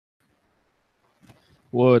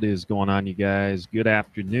What is going on, you guys? Good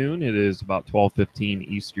afternoon. It is about 12:15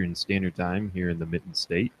 Eastern Standard Time here in the Mitten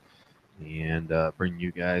State, and bringing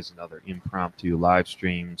you guys another impromptu live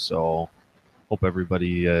stream. So, hope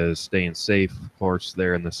everybody is staying safe, of course,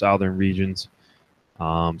 there in the southern regions.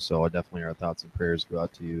 So, definitely our thoughts and prayers go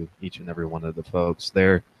out to each and every one of the folks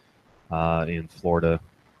there in Florida.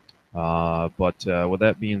 But with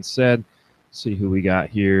that being said, see who we got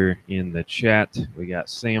here in the chat. We got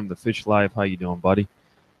Sam the Fish Live. How you doing, buddy?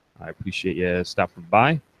 I appreciate you stopping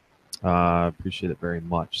by. Appreciate it very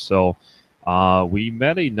much. So we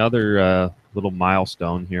met another little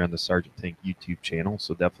milestone here on the Sergeant Tank YouTube channel.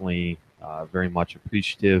 So definitely very much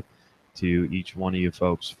appreciative to each one of you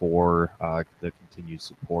folks for the continued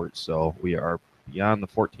support. So we are beyond the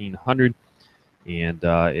 1,400, and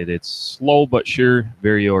it's slow but sure,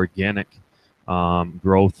 very organic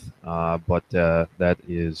growth. But that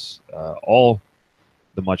is all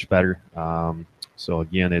the much better. So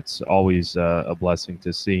again, it's always a blessing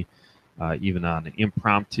to see, even on an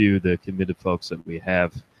impromptu, the committed folks that we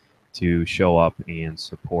have to show up and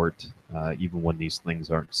support, even when these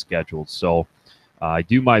things aren't scheduled. So I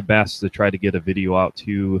do my best to try to get a video out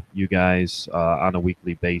to you guys on a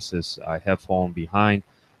weekly basis. I have fallen behind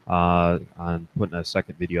on putting a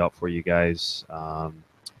second video out for you guys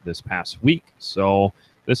this past week. So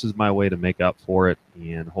this is my way to make up for it,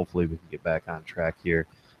 and hopefully we can get back on track here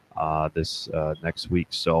this next week.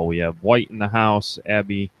 So we have White in the house,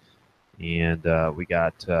 Abby, and we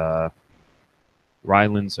got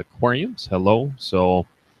Ryland's Aquariums. Hello. So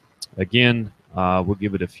again, we'll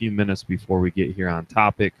give it a few minutes before we get here on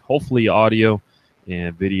topic. Hopefully audio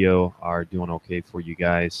and video are doing okay for you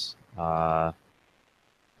guys.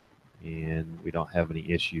 And we don't have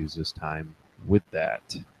any issues this time with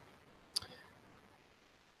that.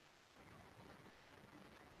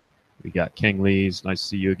 We got King Lee's. Nice to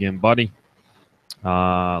see you again, buddy.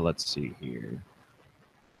 Let's see here.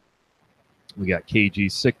 We got KG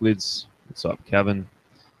Cichlids. What's up, Kevin?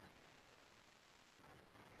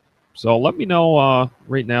 So let me know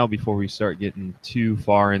right now before we start getting too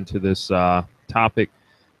far into this topic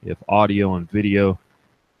if audio and video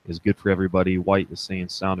is good for everybody. White is saying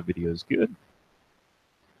sound and video is good.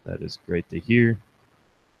 That is great to hear.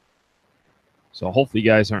 So hopefully you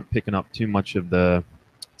guys aren't picking up too much of the...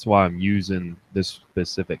 That's why I'm using this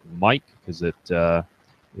specific mic, because it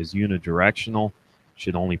is unidirectional.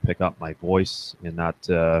 Should only pick up my voice and not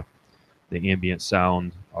the ambient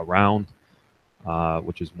sound around,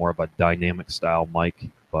 which is more of a dynamic style mic.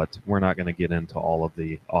 But we're not going to get into all of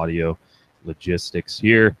the audio logistics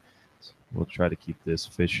here. So we'll try to keep this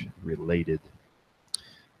fish related.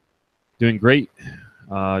 Doing great.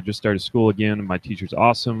 Just started school again. My teacher's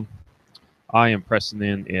awesome. I am pressing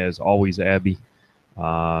in as always, Abby.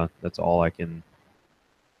 That's all I can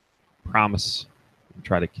promise and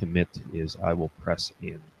try to commit is I will press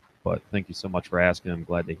in. But thank you so much for asking. I'm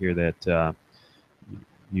glad to hear that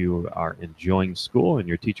you are enjoying school and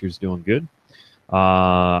your teacher's doing good.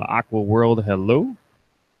 Aqua World, hello.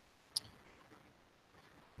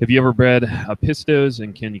 Have you ever bred pistos,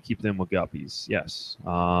 and can you keep them with guppies? Yes.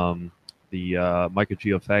 The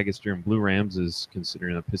Mycogeophagus blue rams is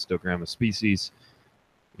considered an Apistogramma species.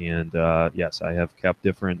 And yes, I have kept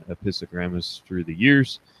different Apistogrammas through the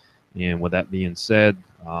years. And with that being said,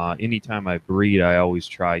 anytime I breed, I always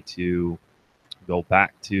try to go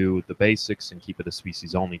back to the basics and keep it a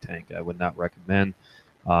species-only tank. I would not recommend,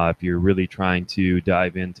 if you're really trying to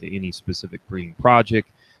dive into any specific breeding project,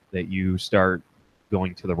 that you start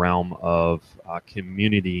going to the realm of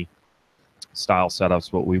community-style setups.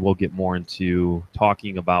 But we will get more into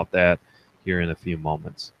talking about that here in a few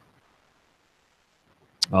moments.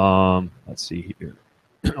 Let's see here.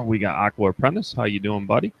 We got Aqua Apprentice. How you doing,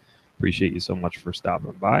 buddy? Appreciate you so much for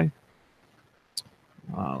stopping by.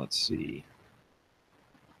 Let's see.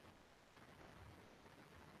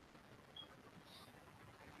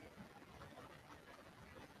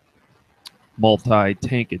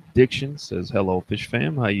 Multi-Tank Addiction says, hello, Fish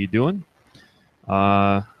Fam. How you doing?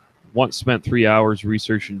 Once spent 3 hours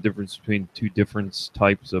researching the difference between two different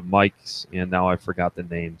types of mics, and now I forgot the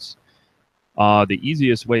names. The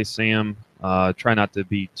easiest way, Sam, try not to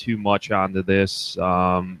be too much onto this.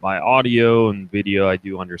 My audio and video, I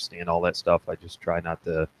do understand all that stuff. I just try not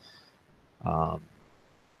to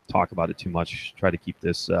talk about it too much. Try to keep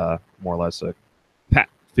this more or less a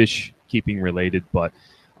fish keeping related. But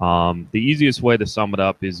the easiest way to sum it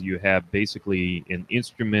up is you have basically an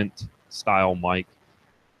instrument style mic.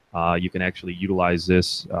 You can actually utilize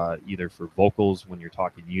this either for vocals when you're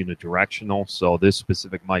talking unidirectional. So this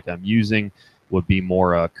specific mic I'm using would be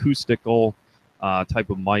more acoustical type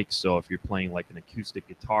of mic. So if you're playing like an acoustic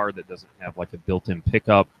guitar that doesn't have like a built-in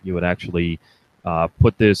pickup, you would actually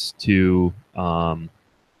put this to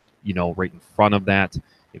right in front of that,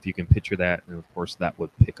 if you can picture that, and of course that would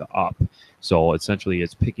pick up. So essentially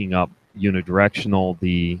it's picking up unidirectional,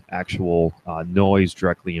 the actual noise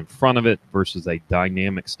directly in front of it, versus a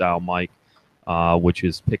dynamic style mic, which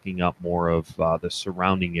is picking up more of the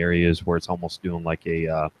surrounding areas, where it's almost doing like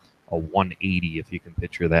a 180, if you can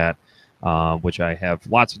picture that. Which I have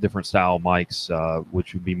lots of different style mics,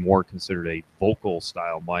 which would be more considered a vocal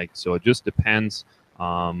style mic. So it just depends.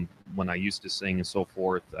 When I used to sing and so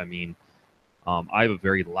forth, I mean, I have a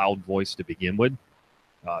very loud voice to begin with,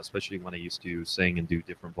 especially when I used to sing and do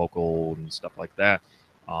different vocal and stuff like that.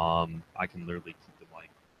 I can literally keep the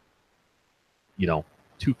mic,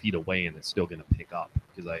 2 feet away, and it's still going to pick up,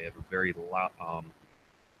 because I have a very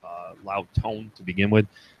loud tone to begin with.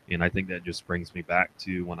 And I think that just brings me back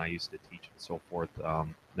to when I used to teach and so forth.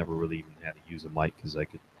 Never really even had to use a mic, because I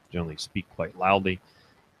could generally speak quite loudly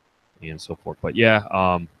and so forth. But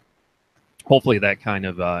yeah, hopefully that kind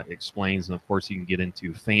of explains. And of course, you can get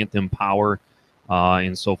into phantom power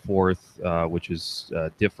and so forth, which is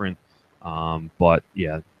different. But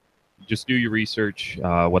yeah, just do your research.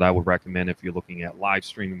 What I would recommend if you're looking at live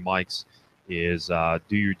streaming mics is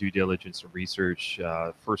do your due diligence and research.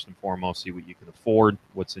 First and foremost, see what you can afford,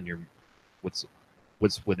 what's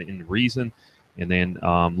within reason, and then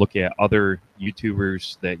look at other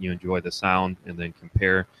YouTubers that you enjoy the sound, and then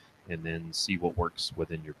compare, and then see what works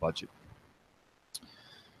within your budget.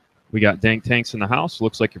 We got Dank Tanks in the house.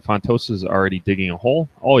 Looks like your Fontosa is already digging a hole.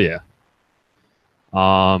 Oh yeah.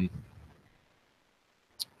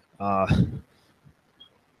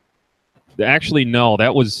 Actually, no,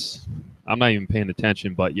 that was, I'm not even paying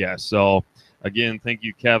attention, but yeah. So again, thank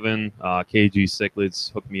you, Kevin. KG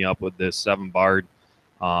Cichlids hooked me up with this 7-barred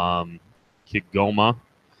Kigoma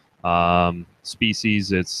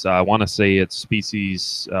species. It's, I want to say it's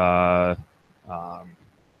species,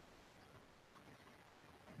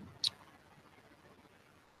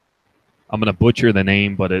 I'm going to butcher the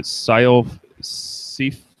name, but it's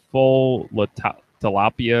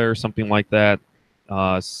Cephalotapia or something like that.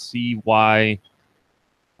 CY.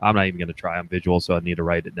 I'm not even going to try. I'm visual, so I need to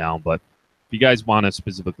write it down. But if you guys want to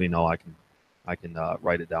specifically know, I can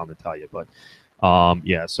write it down and tell you. But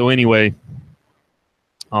yeah. So anyway,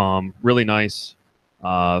 really nice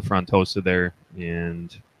Fontosa there,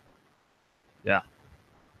 and yeah.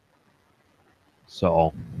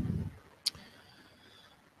 So.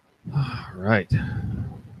 All right.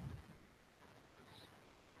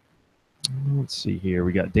 Let's see here.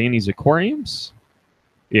 We got Danny's Aquariums.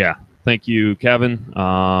 Yeah. Thank you, Kevin.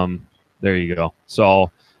 There you go.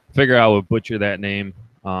 So figure I would butcher that name.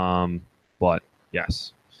 But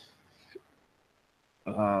yes.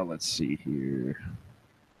 Let's see here.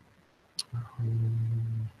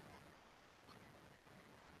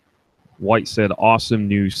 White said, awesome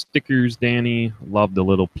new stickers, Danny. Love the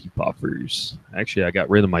little pea-poppers. Actually, I got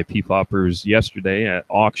rid of my pea-poppers yesterday at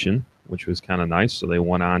auction, which was kind of nice. So they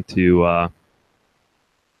went on to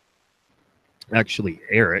actually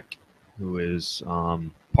Eric, who is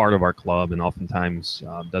part of our club and oftentimes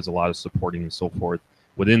does a lot of supporting and so forth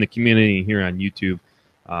within the community here on YouTube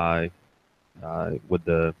with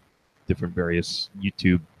the different various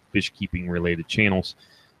YouTube fish keeping related channels.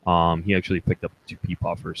 He actually picked up 2 pea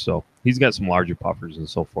puffers, so he's got some larger puffers and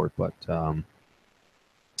so forth. But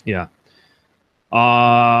yeah,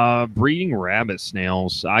 breeding rabbit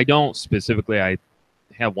snails. I don't specifically. I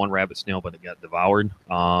have one rabbit snail, but it got devoured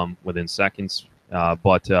within seconds.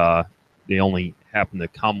 But they only happen to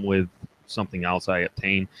come with something else I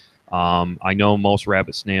obtained. I know most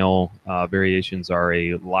rabbit snail variations are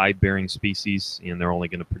a live-bearing species, and they're only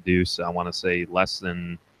going to produce, I want to say, less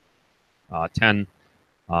than 10.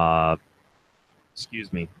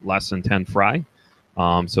 Less than 10 fry.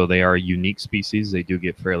 So they are a unique species. They do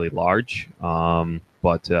get fairly large.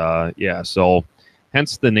 But yeah, so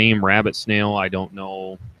hence the name rabbit snail. I don't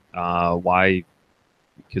know why,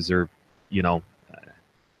 because they're,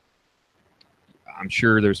 I'm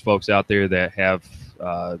sure there's folks out there that have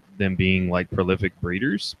them being like prolific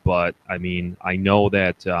breeders. But I mean, I know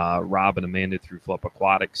that Rob and Amanda through Flip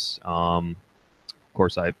Aquatics, of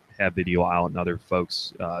course, I have video out and other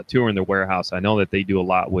folks touring their warehouse. I know that they do a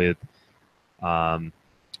lot with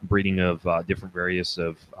breeding of different various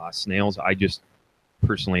of snails. I just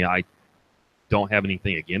personally, I don't have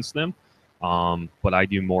anything against them, but I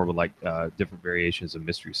do more with like different variations of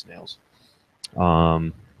mystery snails.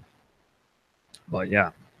 But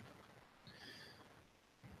yeah,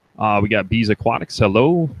 we got Bees Aquatics.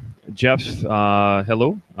 Hello, Jeff.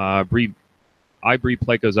 Hello, Bree I breed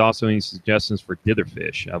plecos. Also, any suggestions for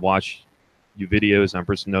ditherfish? I've watched you videos on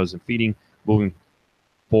bristle nose and feeding. Moving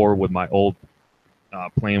forward with my old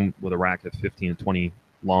plan with a rack of 15 and 20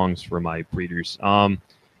 longs for my breeders. I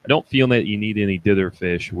don't feel that you need any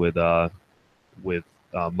ditherfish with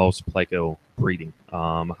most pleco breeding.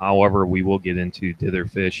 However, we will get into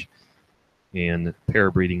ditherfish and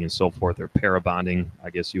para breeding and so forth, or para bonding, I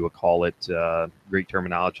guess you would call it. Great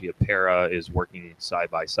terminology. A para is working side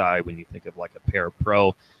by side. When you think of like a para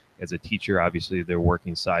pro, as a teacher, obviously they're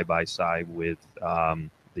working side by side with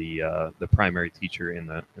the primary teacher in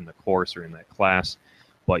the course or in that class.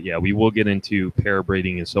 But yeah, we will get into para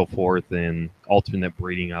breeding and so forth, and alternate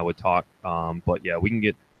breeding. I would talk. But yeah, we can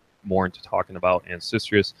get more into talking about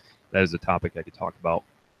Ancistrus. That is a topic I could talk about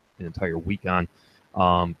an entire week on.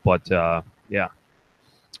 Yeah.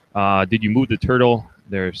 Did you move the turtle?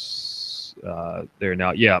 There's there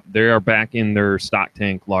now. Yeah, they are back in their stock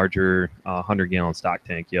tank, larger 100-gallon stock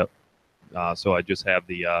tank. Yep. So I just have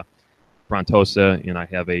the Brontosa, and I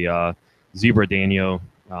have a Zebra Danio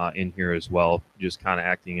in here as well, just kind of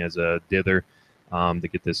acting as a dither to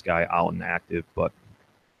get this guy out and active. But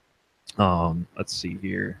let's see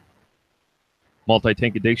here.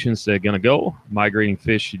 Multi-tank addictions gonna go. Migrating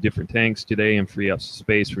fish to different tanks today and free up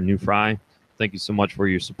space for new fry. Thank you so much for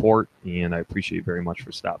your support, and I appreciate you very much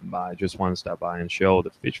for stopping by. I just want to stop by and show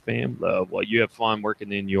the fish fam love. Well, you have fun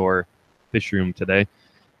working in your fish room today.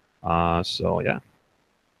 So yeah.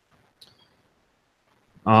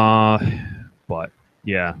 But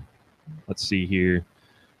yeah, let's see here.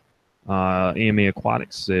 AMA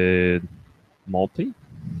Aquatics said multi.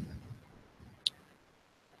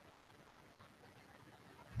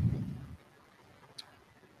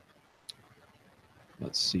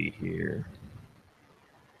 Let's see here.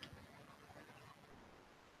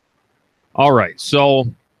 All right, so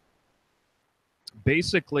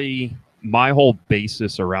basically my whole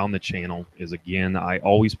basis around the channel is, again, I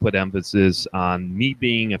always put emphasis on me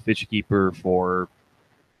being a fish keeper for,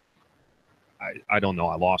 I don't know,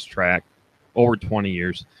 I lost track, over 20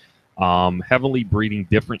 years, heavily breeding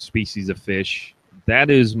different species of fish. That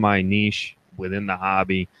is my niche within the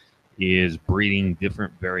hobby, is breeding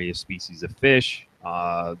different various species of fish,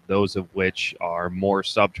 those of which are more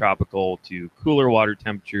subtropical to cooler water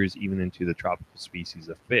temperatures, even into the tropical species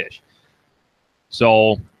of fish.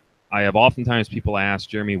 So I have oftentimes people ask,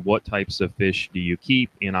 Jeremy, what types of fish do you keep?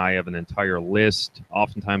 And I have an entire list.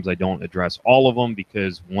 Oftentimes I don't address all of them,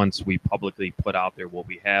 because once we publicly put out there what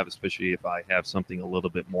we have, especially if I have something a little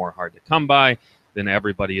bit more hard to come by, then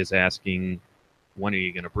everybody is asking, when are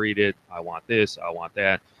you going to breed it? I want this, I want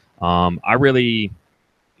that. I really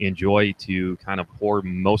enjoy to kind of hoard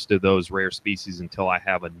most of those rare species until I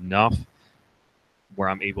have enough where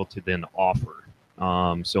I'm able to then offer.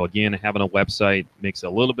 So again, having a website makes it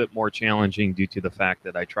a little bit more challenging due to the fact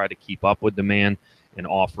that I try to keep up with demand and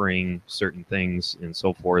offering certain things and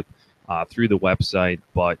so forth through the website.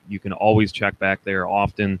 But you can always check back there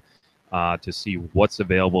often to see what's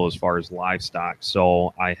available as far as livestock.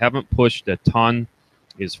 So I haven't pushed a ton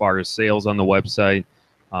as far as sales on the website.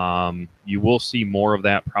 You will see more of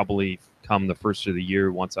that probably come the first of the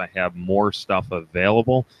year once I have more stuff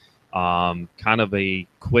available. Kind of a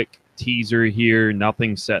quick teaser here,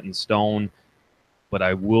 nothing set in stone, but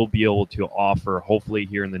I will be able to offer, hopefully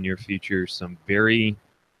here in the near future, some very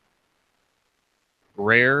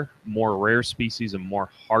rare, more rare species and more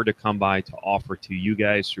hard to come by to offer to you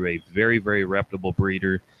guys through a very, very reputable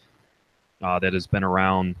breeder that has been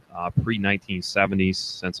around pre-1970s,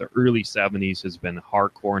 since the early 70s, has been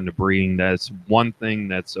hardcore into breeding. That's one thing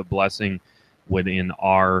that's a blessing within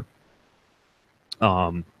our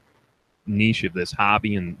niche of this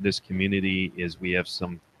hobby and this community, is we have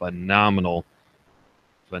some phenomenal,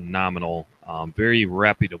 very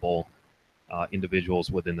reputable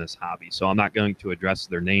individuals within this hobby. So I'm not going to address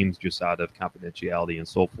their names just out of confidentiality and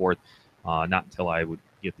so forth, not until I would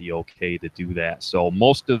get the okay to do that. So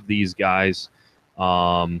most of these guys,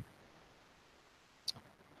 you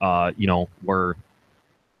know, were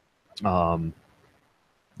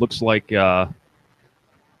looks like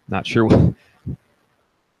not sure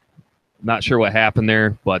what happened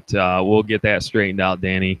there, but we'll get that straightened out,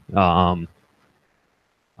 Danny. I'm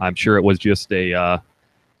sure it was just a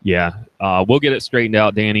yeah. We'll get it straightened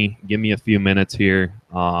out, Danny. Give me a few minutes here.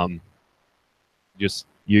 Just,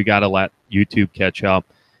 you got to let YouTube catch up.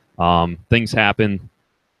 Things happen,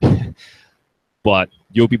 but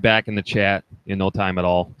you'll be back in the chat in no time at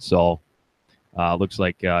all. So looks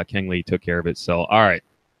like King Lee took care of it. So, all right,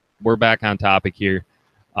 we're back on topic here.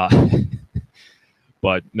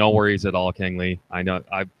 But no worries at all, King Lee. I know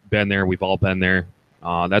I've been there. We've all been there.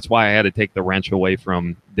 That's why I had to take the wrench away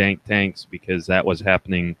from Dank Tanks, because that was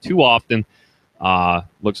happening too often.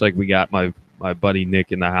 Looks like we got my buddy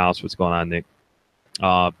Nick in the house. What's going on, Nick?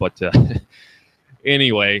 But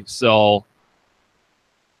anyway, so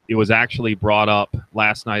it was actually brought up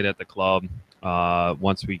last night at the club.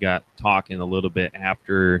 Once we got talking a little bit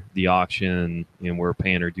after the auction and we're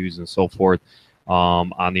paying our dues and so forth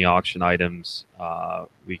on the auction items,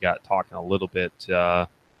 we got talking a little bit,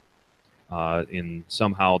 and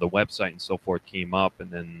somehow the website and so forth came up,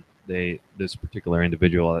 and then this particular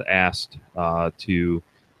individual had asked to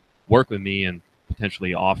work with me and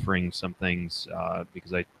potentially offering some things,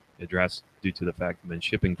 because I addressed, due to the fact I've been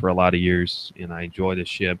shipping for a lot of years and I enjoy the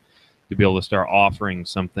ship, to be able to start offering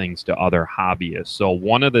some things to other hobbyists. So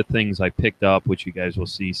one of the things I picked up, which you guys will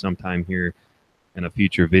see sometime here in a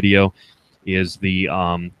future video, is the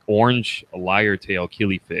orange lyre tail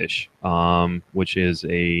killifish, which is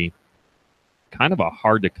a kind of a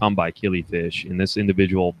hard to come by killifish, and this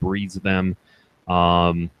individual breeds them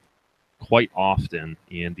quite often.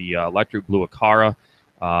 And the electric blue acara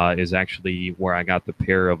is actually where I got the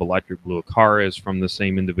pair of electric blue acaras from the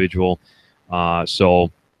same individual.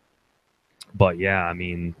 But yeah, I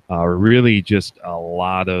mean, really just a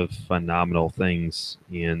lot of phenomenal things.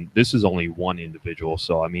 And this is only one individual.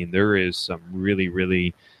 So, I mean, there is some really,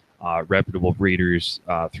 really reputable breeders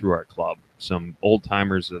through our club. Some old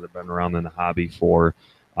timers that have been around in the hobby for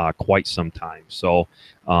quite some time. So,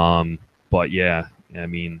 but yeah, I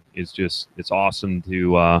mean, it's awesome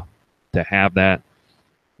to have that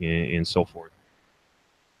and so forth.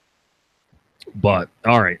 But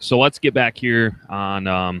all right, so let's get back here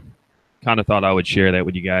on. Kind of thought I would share that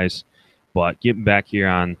with you guys, but getting back here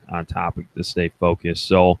on topic to stay focused.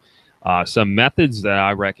 So, some methods that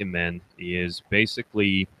I recommend is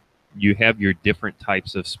basically you have your different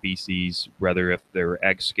types of species, whether if they're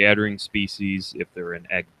egg scattering species, if they're an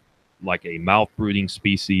egg like a mouth brooding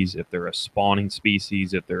species, if they're a spawning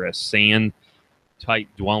species, if they're a sand type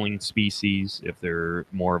dwelling species, if they're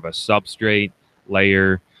more of a substrate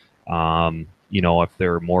layer, if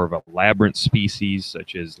they're more of a labyrinth species,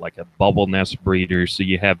 such as like a bubble nest breeder. So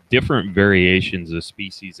you have different variations of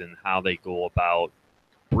species and how they go about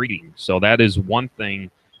breeding. So that is one thing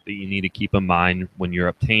that you need to keep in mind when you're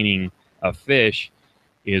obtaining a fish,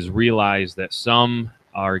 is realize that some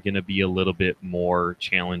are going to be a little bit more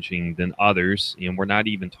challenging than others. And we're not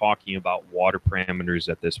even talking about water parameters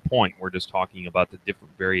at this point. We're just talking about the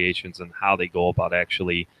different variations and how they go about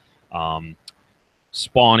actually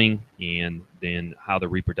spawning, and then how the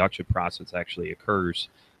reproduction process actually occurs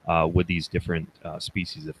with these different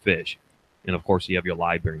species of fish. And of course, you have your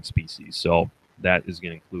live bearing species. So that is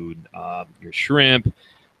going to include your shrimp.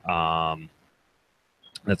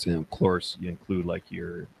 That's going to, of course, you include like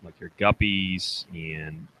your guppies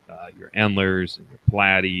and your endlers and your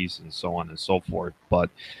platies and so on and so forth. But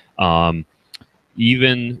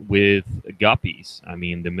even with guppies, I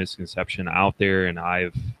mean, the misconception out there, and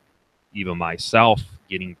I've even myself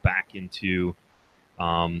getting back into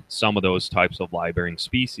some of those types of live bearing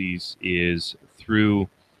species, is through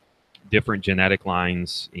different genetic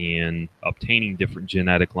lines and obtaining different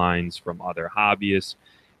genetic lines from other hobbyists,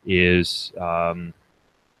 is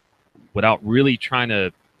without really trying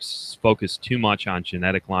to focus too much on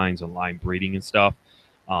genetic lines and line breeding and stuff.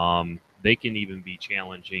 They can even be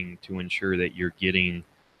challenging to ensure that you're getting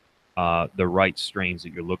the right strains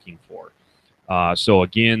that you're looking for. So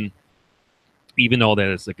again, even though that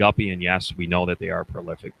it's a guppy, and yes, we know that they are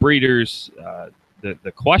prolific breeders,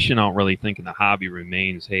 the question I don't really think in the hobby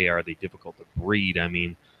remains, hey, are they difficult to breed? I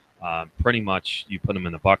mean, pretty much you put them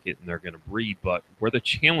in the bucket and they're going to breed. But where the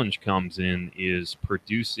challenge comes in is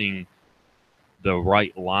producing the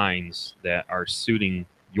right lines that are suiting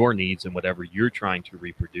your needs and whatever you're trying to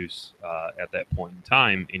reproduce at that point in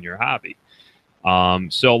time in your hobby.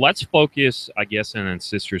 So let's focus, I guess, on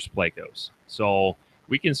Ancistrus plecos. So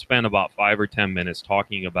we can spend about 5 or 10 minutes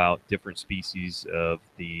talking about different species of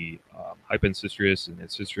the Hypancistrus and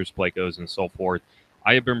Ancistrus plecos and so forth.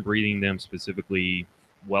 I have been breeding them specifically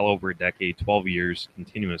well over a decade, 12 years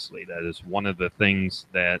continuously. That is one of the things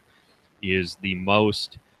that is the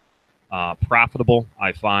most profitable,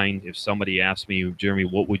 I find. If somebody asks me, Jeremy,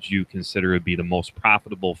 what would you consider to be the most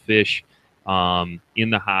profitable fish in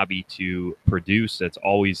the hobby to produce, that's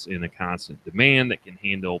always in a constant demand, that can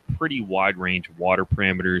handle pretty wide range of water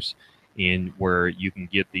parameters, in where you can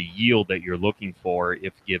get the yield that you're looking for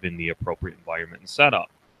if given the appropriate environment and setup,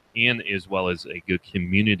 and as well as a good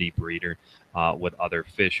community breeder with other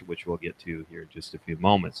fish, which we'll get to here in just a few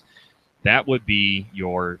moments. That would be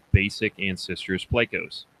your basic Ancistrus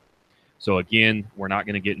plecos. So again, we're not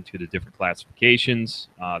going to get into the different classifications.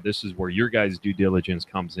 This is where your guys' due diligence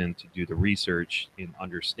comes in to do the research in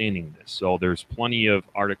understanding this. So there's plenty of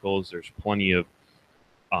articles, there's plenty of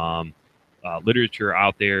literature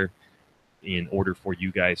out there in order for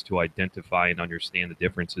you guys to identify and understand the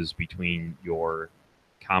differences between your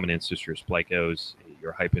common ancestors plecos,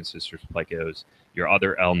 your hypancestors plecos, your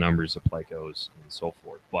other L numbers of plecos, and so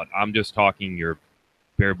forth. But I'm just talking your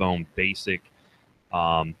bare bone basic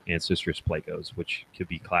ancestors plecos, which could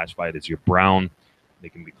be classified as your brown. They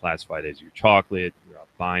can be classified as your chocolate, your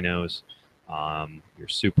albinos, your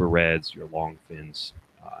super reds, your long fins,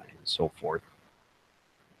 and so forth.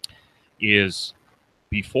 Is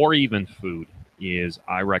before even food is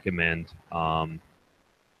I recommend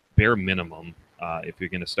bare minimum if you're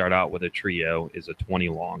going to start out with a trio is a 20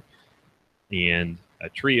 long, and a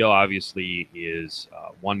trio obviously is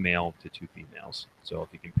one male to two females. So if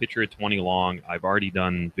you can picture a 20 long, I've already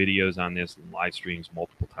done videos on this and live streams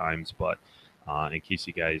multiple times, but in case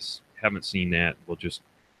you guys haven't seen that, we'll just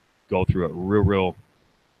go through a real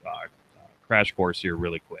crash course here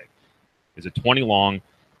really quick. It's a 20 long,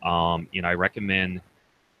 and I recommend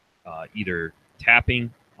either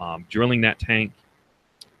tapping, drilling that tank,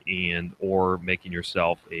 and or making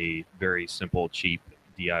yourself a very simple, cheap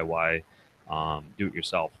DIY,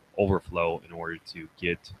 do-it-yourself overflow in order to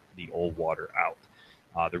get the old water out.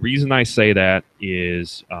 The reason I say that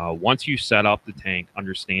is once you set up the tank,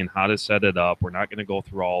 understand how to set it up. We're not going to go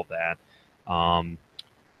through all of that.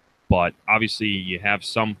 But obviously you have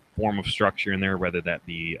some form of structure in there, whether that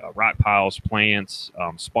be rock piles, plants,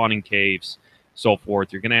 spawning caves, so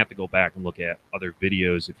forth. You're going to have to go back and look at other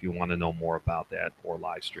videos if you want to know more about that or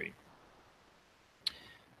live stream.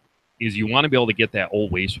 Is you want to be able to get that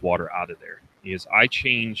old wastewater out of there. Is I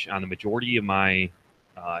change on the majority of my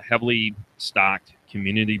heavily stocked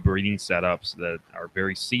community breeding setups that are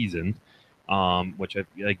very seasoned, which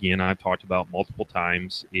I've talked about multiple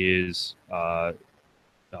times, is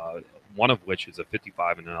one of which is a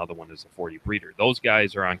 55 and another one is a 40 breeder. Those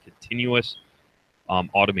guys are on continuous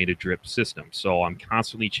automated drip system. So I'm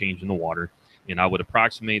constantly changing the water, and I would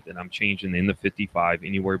approximate that I'm changing in the 55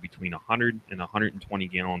 anywhere between 100 and 120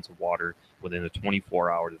 gallons of water within a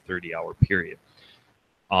 24-hour to 30-hour period.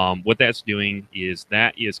 What that's doing is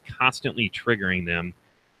that is constantly triggering them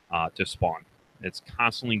to spawn. It's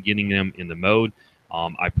constantly getting them in the mode.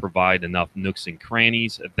 I provide enough nooks and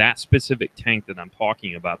crannies. That specific tank that I'm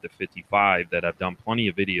talking about, the 55, that I've done plenty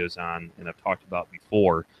of videos on and I've talked about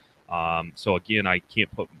before. So again, I can't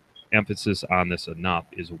put emphasis on this enough,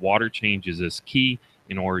 is water changes is key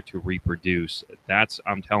in order to reproduce. That's,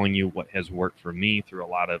 I'm telling you, what has worked for me through a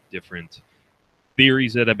lot of different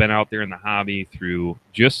theories that have been out there in the hobby, through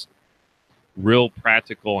just real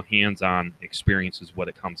practical hands-on experiences, what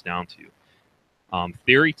it comes down to.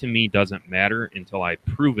 Theory to me doesn't matter until I've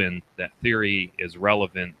proven that theory is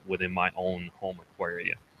relevant within my own home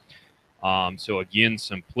aquaria. So again,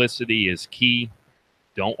 simplicity is key.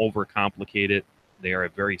 Don't overcomplicate it. They are a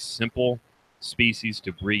very simple species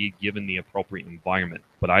to breed given the appropriate environment.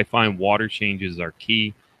 But I find water changes are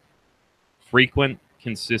key, frequent,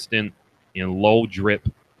 consistent, and low drip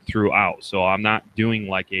throughout. So I'm not doing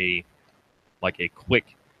like a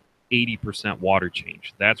quick 80% water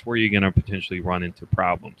change. That's where you're going to potentially run into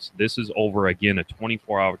problems. This is over, again, a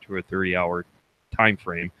 24-hour to a 30-hour time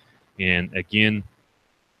frame. And again,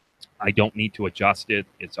 I don't need to adjust it.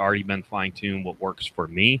 It's already been fine-tuned what works for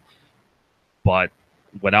me. But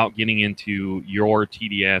without getting into your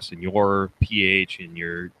TDS and your pH and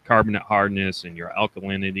your carbonate hardness and your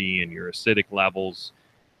alkalinity and your acidic levels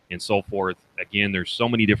and so forth, again, there's so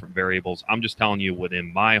many different variables. I'm just telling you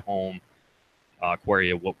within my home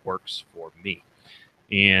aquaria what works for me.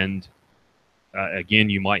 And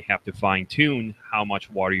again, you might have to fine-tune how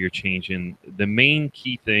much water you're changing. The main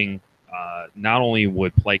key thing, not only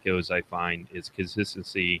with plecos, I find, is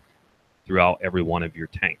consistency throughout every one of your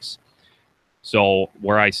tanks. So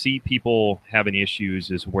where I see people having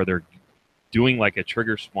issues is where they're doing like a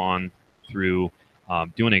trigger spawn through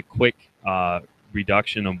doing a quick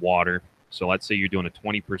reduction of water. So let's say you're doing a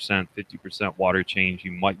 20%, 50% water change.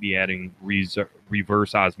 You might be adding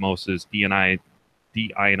reverse osmosis, deionized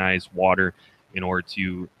water in order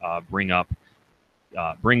to bring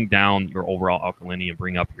down your overall alkalinity and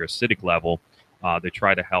bring up your acidic level. They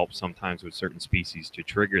try to help sometimes with certain species to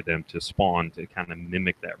trigger them to spawn to kind of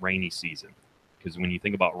mimic that rainy season. Because when you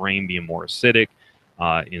think about rain being more acidic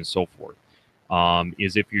and so forth,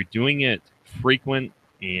 is if you're doing it frequent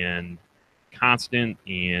and constant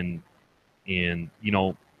and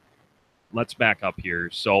let's back up here.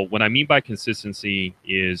 So what I mean by consistency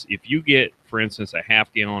is if you get, for instance, a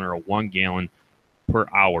half gallon or a 1 gallon per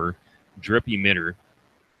hour drip emitter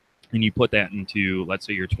and you put that into, let's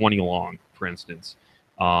say, your 20 long, for instance,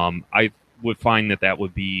 I would find that that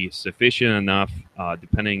would be sufficient enough,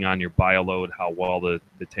 depending on your bioload, how well the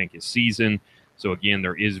tank is seasoned. So again,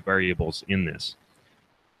 there is variables in this.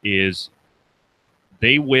 I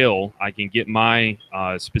can get my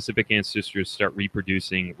specific ancestors start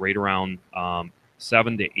reproducing right around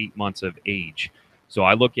 7 to 8 months of age. So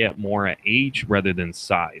I look at more at age rather than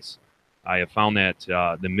size. I have found that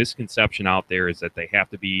the misconception out there is that they have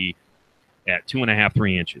to be at 2.5,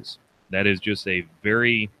 3 inches. That is just a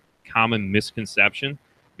very common misconception,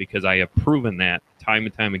 because I have proven that time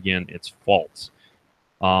and time again it's false.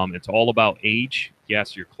 It's all about age.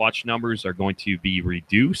 Yes, your clutch numbers are going to be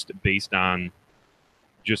reduced based on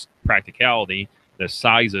just practicality, the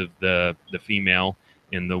size of the female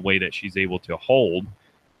and the way that she's able to hold,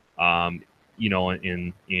 and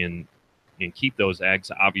keep those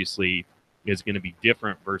eggs, obviously is going to be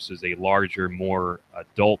different versus a larger, more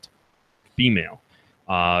adult female.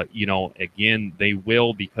 Again, they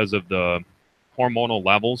will, because of the hormonal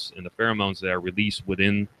levels and the pheromones that are released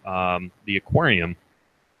within the aquarium,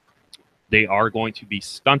 they are going to be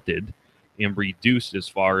stunted and reduced as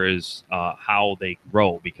far as how they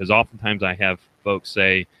grow. Because oftentimes I have folks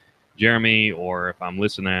say, Jeremy, or if I'm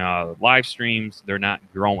listening to live streams, they're not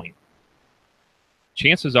growing.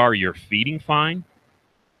 Chances are you're feeding fine.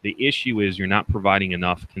 The issue is you're not providing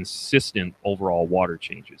enough consistent overall water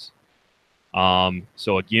changes.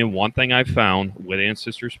 So again, one thing I've found with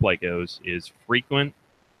Ancestors Plecos is frequent,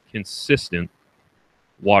 consistent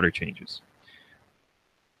water changes.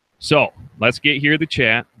 So let's get here the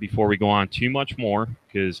chat before we go on too much more,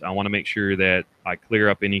 because I want to make sure that I clear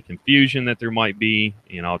up any confusion that there might be,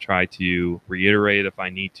 and I'll try to reiterate if I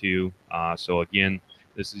need to. So again,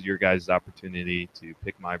 this is your guys' opportunity to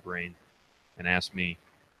pick my brain and ask me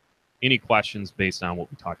any questions based on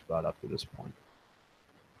what we talked about up to this point.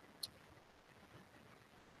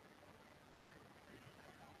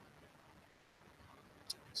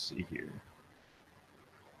 Let's see here.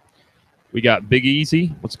 We got Big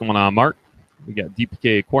Easy. What's going on, Mark? We got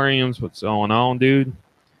DPK Aquariums. What's going on, dude?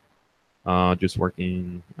 Just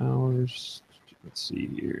working hours. Let's see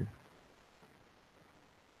here.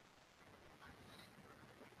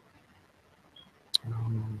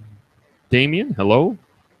 Damien, hello.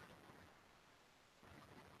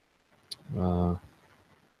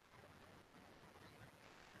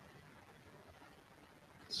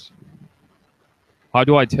 How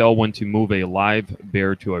do I tell when to move a live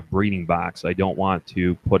bear to a breeding box? I don't want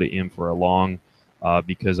to put it in for a long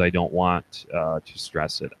because I don't want to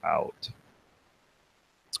stress it out.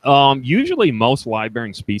 Usually most live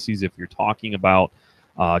bearing species, if you're talking about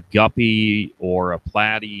guppy or a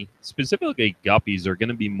platy, specifically guppies, are going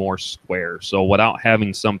to be more square. So without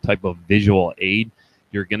having some type of visual aid,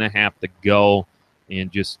 you're going to have to go and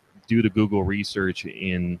just do the Google research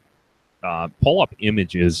and pull up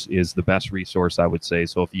images is the best resource, I would say.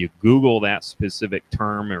 So if you Google that specific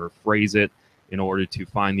term or phrase it in order to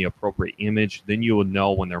find the appropriate image, then you will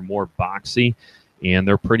know when they're more boxy and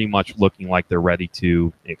they're pretty much looking like they're ready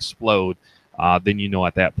to explode. Then you know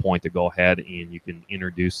at that point to go ahead and you can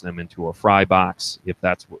introduce them into a fry box if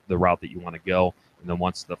that's the route that you want to go. And then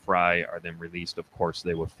once the fry are then released, of course,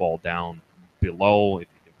 they would fall down below. If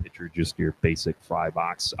you can picture just your basic fry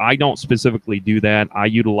box. I don't specifically do that. I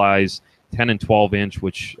utilize 10 and 12 inch,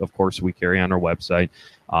 which of course we carry on our website.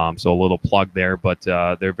 So a little plug there, but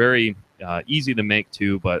they're very easy to make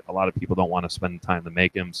too, but a lot of people don't want to spend the time to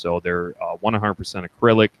make them. So they're 100%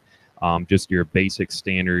 acrylic, just your basic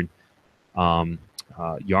standard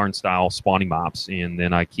yarn style spawning mops. And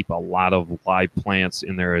then I keep a lot of live plants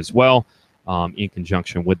in there as well in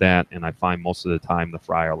conjunction with that. And I find most of the time the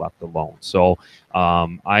fry are left alone. So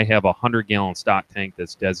I have a 100-gallon stock tank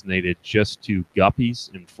that's designated just to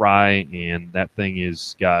guppies and fry. And that thing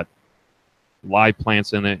is got live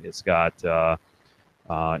plants in it. It's got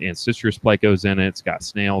Ancestors Plecos in it. It's got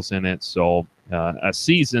snails in it. So a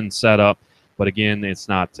seasoned setup. But again, it's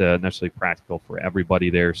not necessarily practical for everybody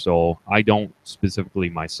there. So I don't specifically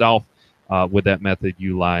myself with that method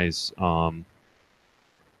utilize, like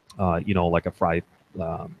a fry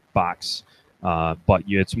box. But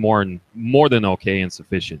it's more than okay and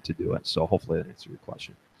sufficient to do it. So hopefully that answers your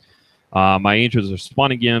question. My angels are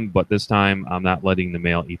spun again, but this time I'm not letting the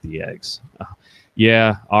male eat the eggs.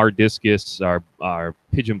 Yeah, our discus, our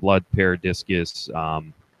pigeon blood pair discus,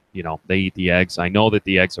 they eat the eggs. I know that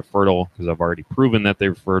the eggs are fertile because I've already proven that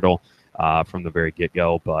they're fertile from the very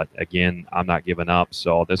get-go. But again, I'm not giving up.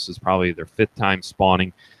 So this is probably their 5th time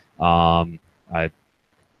spawning. I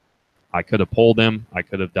could have pulled them. I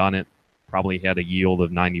could have done it. Probably had a yield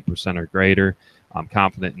of 90% or greater. I'm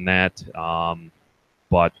confident in that.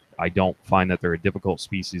 But I don't find that they're a difficult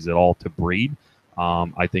species at all to breed.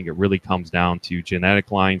 I think it really comes down to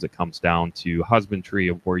genetic lines. It comes down to husbandry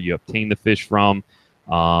of where you obtain the fish from.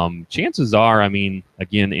 Chances are, I mean,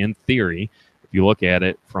 again, in theory, if you look at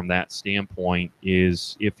it from that standpoint,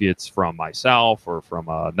 is if it's from myself or from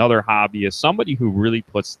another hobbyist, somebody who really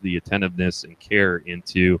puts the attentiveness and care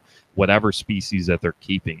into whatever species that they're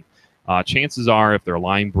keeping. Chances are, if they're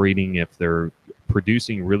line breeding, if they're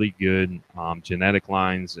producing really good genetic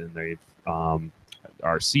lines and they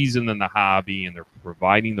are seasoned in the hobby and they're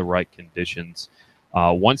providing the right conditions,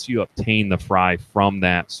 once you obtain the fry from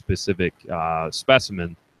that specific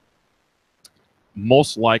specimen,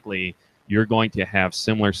 most likely you're going to have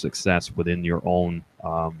similar success within your own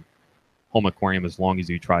home aquarium as long as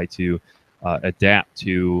you try to adapt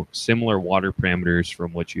to similar water parameters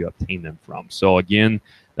from which you obtain them from. So again,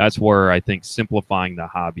 that's where I think simplifying the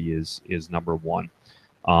hobby is number one.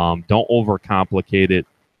 Don't overcomplicate it.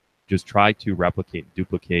 Just try to replicate,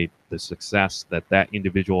 duplicate the success that that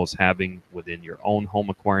individual is having within your own home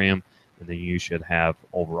aquarium, and then you should have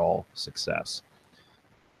overall success.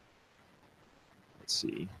 Let's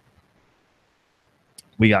see.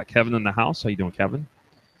 We got Kevin in the house. How you doing, Kevin?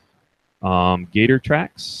 Gator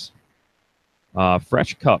Tracks.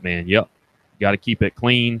 Fresh cut, man. Yep. Got to keep it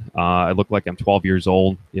clean. I look like I'm 12 years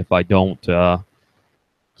old if I don't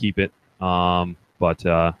keep it.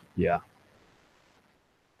 Yeah.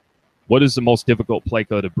 What is the most difficult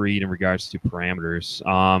Pleco to breed in regards to parameters?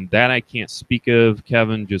 That I can't speak of,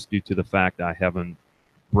 Kevin, just due to the fact I haven't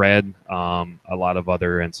bred a lot of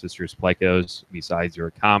other ancestors Plecos besides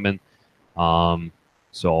your common.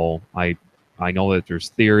 So I know that there's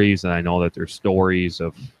theories and I know that there's stories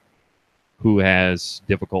of who has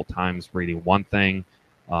difficult times breeding one thing.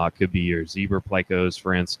 Could be your zebra Plecos,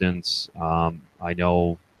 for instance. I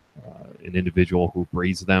know an individual who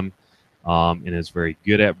breeds them and is very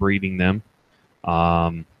good at breeding them.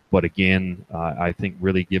 But again, I think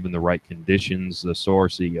really given the right conditions, the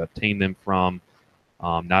source that you obtain them from,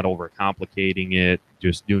 not overcomplicating it,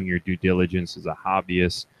 just doing your due diligence as a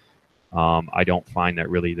hobbyist, I don't find that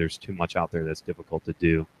really there's too much out there that's difficult to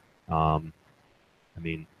do. I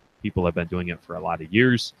mean, people have been doing it for a lot of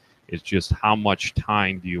years. It's just how much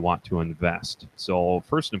time do you want to invest? So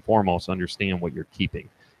first and foremost, understand what you're keeping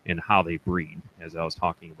and how they breed, as I was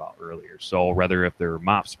talking about earlier. So whether if they're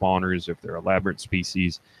mop spawners, if they're elaborate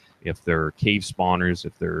species, if they're cave spawners,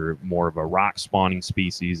 if they're more of a rock spawning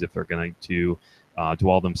species, if they're going to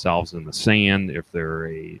dwell themselves in the sand, if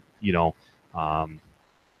they're a,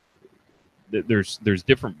 there's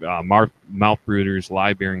different mouth brooders,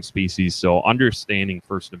 live bearing species. So understanding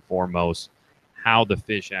first and foremost how the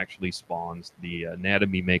fish actually spawns, the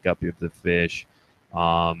anatomy makeup of the fish.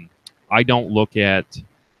 I don't look at,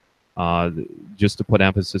 just to put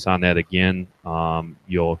emphasis on that again,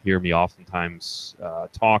 you'll hear me oftentimes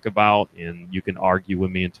talk about, and you can argue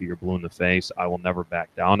with me until you're blue in the face. I will never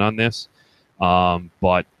back down on this.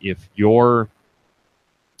 But if you're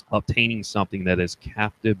obtaining something that is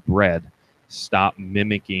captive bred, stop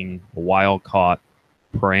mimicking wild-caught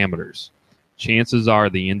parameters. Chances are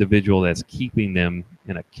the individual that's keeping them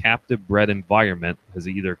in a captive bred environment has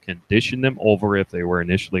either conditioned them over, if they were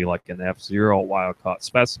initially like an F0 wild-caught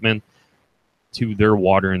specimen, to their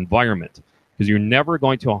water environment. Because you're never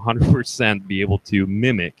going to 100% be able to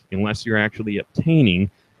mimic unless you're actually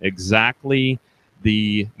obtaining exactly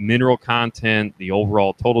the mineral content, the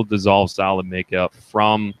overall total dissolved solid makeup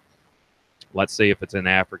from, let's say if it's an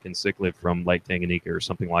African cichlid from Lake Tanganyika or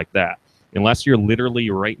something like that. Unless you're literally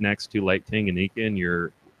right next to Lake Tanganyika and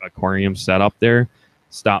your aquarium set up there,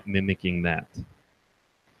 stop mimicking that.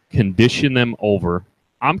 Condition them over.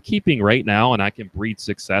 I'm keeping right now, and I can breed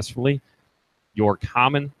successfully, your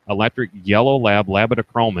common electric yellow lab,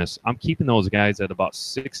 Labidochromis. I'm keeping those guys at about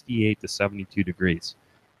 68 to 72 degrees.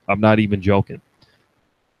 I'm not even joking.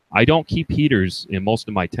 I don't keep heaters in most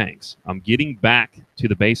of my tanks. I'm getting back to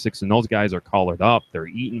the basics, and those guys are collared up. They're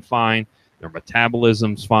eating fine. Their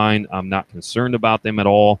metabolism's fine. I'm not concerned about them at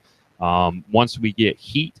all. Once we get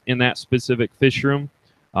heat in that specific fish room,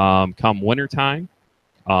 come wintertime,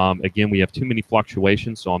 again, we have too many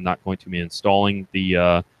fluctuations, so I'm not going to be installing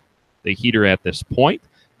the heater at this point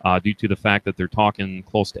due to the fact that they're talking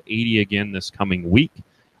close to 80 again this coming week.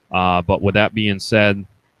 But with that being said,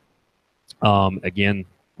 again,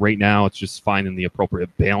 right now it's just finding the appropriate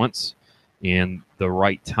balance and the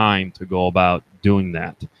right time to go about doing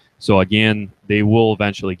that. So again, they will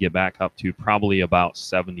eventually get back up to probably about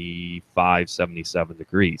 75, 77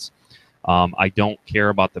 degrees. I don't care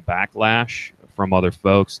about the backlash from other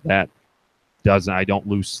folks. That doesn't, I don't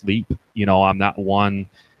lose sleep. I'm not one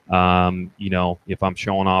You know, if I'm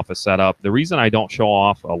showing off a setup. The reason I don't show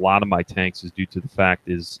off a lot of my tanks is due to the fact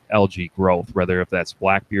is algae growth, whether if that's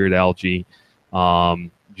blackbeard algae,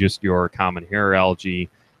 just your common hair algae,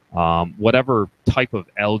 whatever type of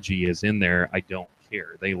algae is in there, I don't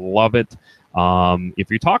care. They love it. If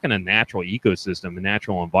you're talking a natural ecosystem, a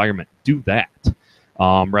natural environment, do that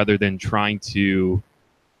rather than trying to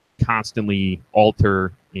constantly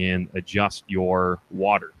alter and adjust your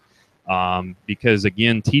water. Because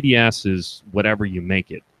again, TDS is whatever you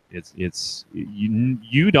make it. It's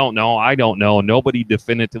you don't know, I don't know, nobody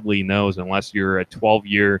definitively knows unless you're a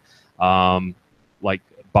 12-year like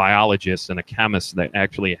biologist and a chemist that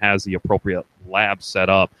actually has the appropriate lab set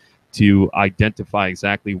up to identify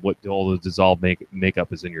exactly what all the dissolved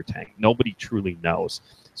makeup is in your tank. Nobody truly knows.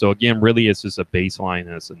 So again, really, it's just a baseline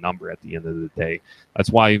and it's a number at the end of the day. That's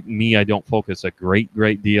why I don't focus a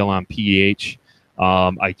great deal on pH.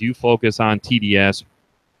 I do focus on TDS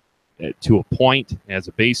to a point as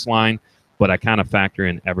a baseline, but I kind of factor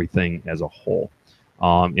in everything as a whole.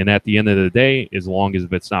 And at the end of the day, as long as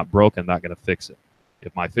if it's not broke, I'm not going to fix it.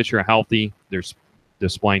 If my fish are healthy, they're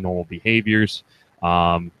displaying normal behaviors,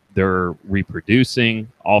 they're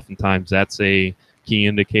reproducing. Oftentimes, that's a key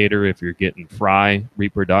indicator. If you're getting fry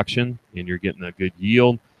reproduction and you're getting a good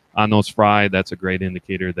yield on those fry, that's a great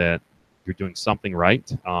indicator that you're doing something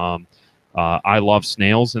right. I love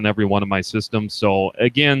snails in every one of my systems. So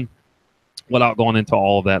again, without going into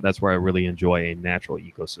all of that, that's where I really enjoy a natural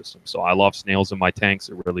ecosystem. So I love snails in my tanks.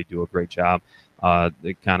 They really do a great job.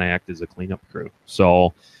 They kind of act as a cleanup crew.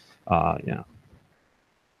 So yeah.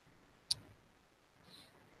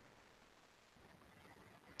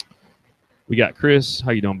 We got Chris.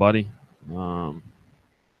 How you doing, buddy? All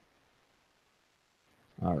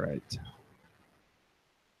right.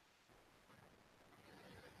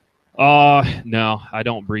 No, I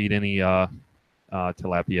don't breed any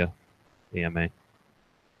tilapia AMA.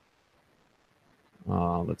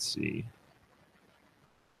 Let's see.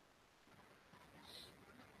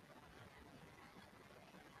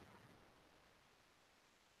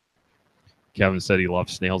 Kevin said he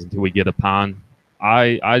loves snails until we get a pond.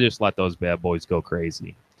 I just let those bad boys go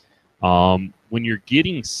crazy. When you're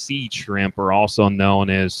getting sea shrimp, or also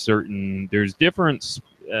known as certain, there's different,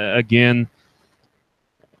 again,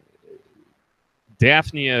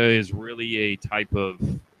 Daphnia is really a type of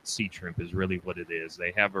sea shrimp is really what it is.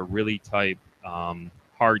 They have a really tight,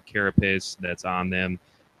 hard carapace that's on them.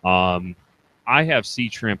 I have sea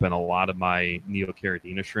shrimp in a lot of my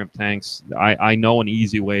Neocaridina shrimp tanks. I know an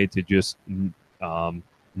easy way to just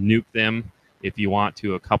nuke them if you want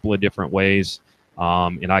to, a couple of different ways,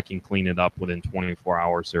 and I can clean it up within 24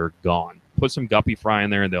 hours. They're gone. Put some guppy fry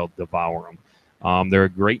in there, and they'll devour them. They're a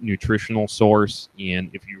great nutritional source,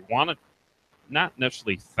 and if you want to, not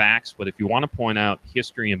necessarily facts, but if you want to point out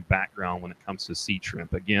history and background when it comes to sea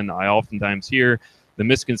shrimp, again, I oftentimes hear the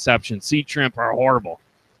misconception, sea shrimp are horrible.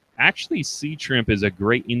 Actually, sea shrimp is a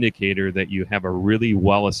great indicator that you have a really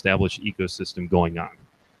well-established ecosystem going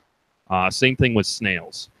on. Same thing with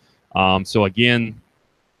snails. So again,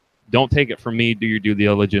 don't take it from me. Do your due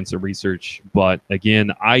diligence and research. But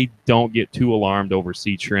again, I don't get too alarmed over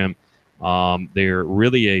sea shrimp. They're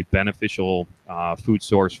really a beneficial food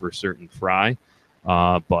source for certain fry.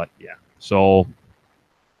 But yeah, so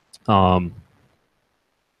all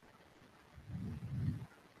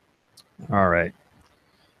right.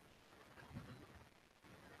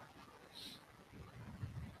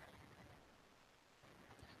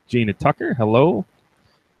 Gina Tucker, hello.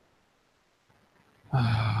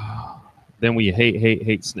 Then we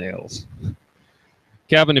hate snails.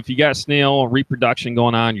 Kevin, if you got snail reproduction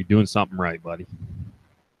going on, you're doing something right, buddy.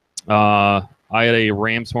 I had a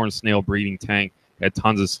ram's horn snail breeding tank, had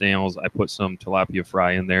tons of snails. I put some tilapia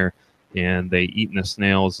fry in there, and they eat the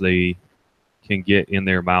snails they can get in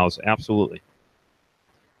their mouths. Absolutely.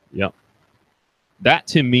 Yep. That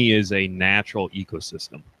to me is a natural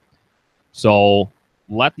ecosystem. So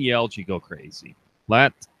let the algae go crazy.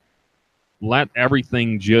 Let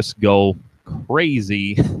everything just go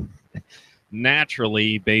crazy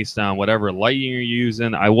naturally based on whatever lighting you're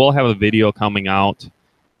using. I will have a video coming out.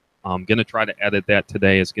 I'm going to try to edit that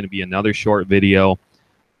today. It's going to be another short video.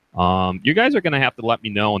 You guys are going to have to let me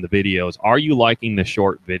know in the videos. Are you liking the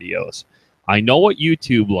short videos? I know what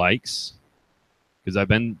YouTube likes because I've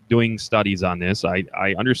been doing studies on this. I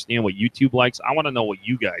understand what YouTube likes. I want to know what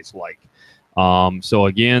you guys like. So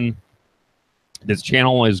again, this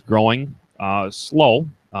channel is growing slow,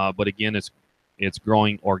 but again, it's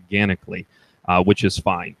growing organically, which is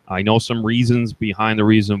fine. I know some reasons behind the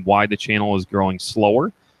reason why the channel is growing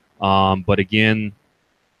slower, but again,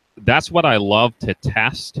 that's what I love to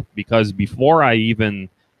test, because before I even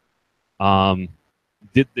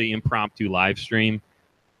did the impromptu live stream.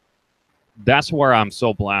 That's where I'm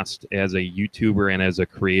so blessed as a YouTuber and as a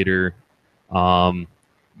creator.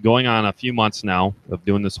 Going on a few months now of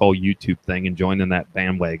doing this whole YouTube thing and joining that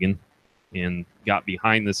bandwagon, and got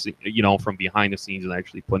behind the from behind the scenes and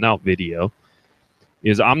actually putting out video.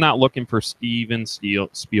 Is I'm not looking for Steven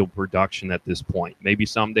Spiel production at this point. Maybe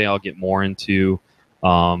someday I'll get more into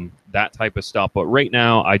that type of stuff. But right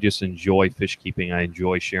now, I just enjoy fish keeping. I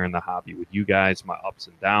enjoy sharing the hobby with you guys, my ups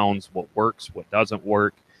and downs, what works, what doesn't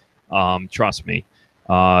work. Trust me,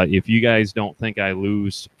 if you guys don't think I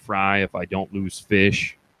lose fry, if I don't lose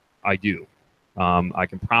fish, I do. I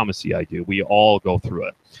can promise you I do. We all go through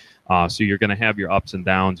it. So you're going to have your ups and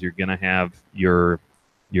downs. You're going to have your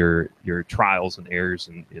trials and errors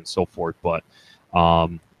and so forth. But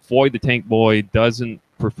Foy the Tank Boy doesn't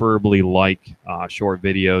preferably like short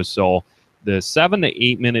videos. So the 7 to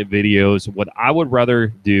 8 minute videos, what I would rather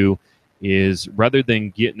do is, rather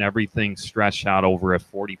than getting everything stretched out over a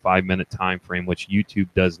 45-minute time frame, which YouTube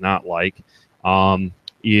does not like,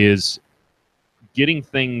 is getting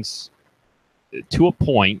things to a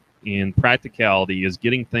point in practicality, is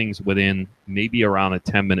getting things within maybe around a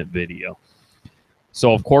 10-minute video.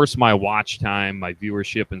 So, of course, my watch time, my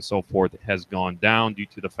viewership, and so forth has gone down due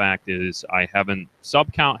to the fact is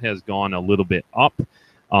sub count has gone a little bit up.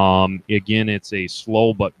 Again, it's a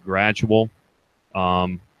slow but gradual.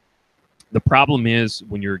 The problem is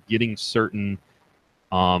when you're getting certain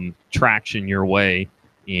traction your way,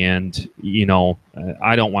 and,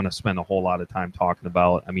 I don't want to spend a whole lot of time talking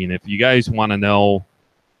about. I mean, if you guys want to know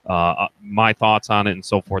my thoughts on it and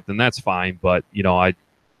so forth, then that's fine. But, I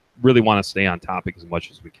really want to stay on topic as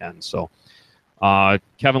much as we can. So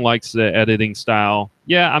Kevin likes the editing style.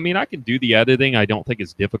 Yeah, I mean, I can do the editing. I don't think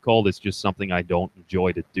it's difficult. It's just something I don't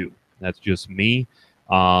enjoy to do. That's just me.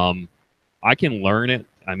 I can learn it.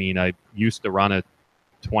 I mean, I used to run a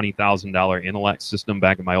 $20,000 Intellect system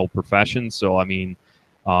back in my old profession. So, I mean,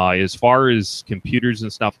 as far as computers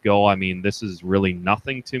and stuff go, I mean, this is really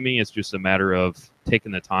nothing to me. It's just a matter of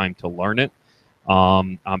taking the time to learn it.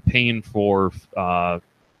 I'm paying for,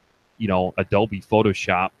 Adobe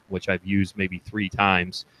Photoshop, which I've used maybe 3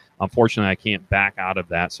 times. Unfortunately, I can't back out of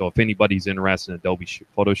that. So if anybody's interested in Adobe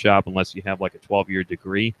Photoshop, unless you have like a 12-year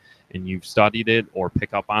degree and you've studied it or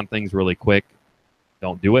pick up on things really quick,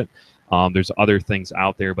 don't do it. There's other things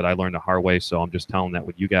out there, but I learned the hard way, so I'm just telling that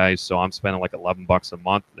with you guys. So I'm spending like $11 a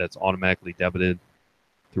month that's automatically debited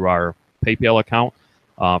through our PayPal account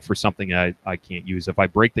for something I can't use. If I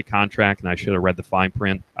break the contract, and I should have read the fine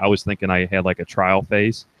print, I was thinking I had like a trial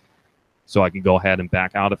phase, so I can go ahead and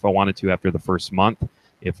back out if I wanted to after the first month.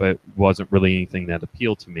 If it wasn't really anything that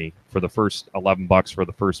appealed to me for the first $11 for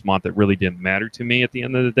the first month, it really didn't matter to me at the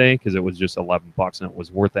end of the day, because it was just $11 and it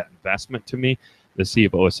was worth that investment to me to see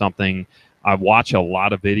if it was something. I watch a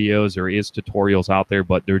lot of videos. There is tutorials out there,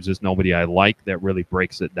 but there's just nobody I like that really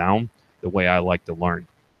breaks it down the way I like to learn.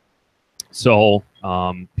 So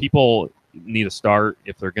people need to start,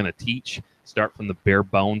 if they're going to teach, start from the bare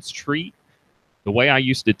bones tree. The way I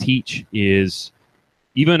used to teach is,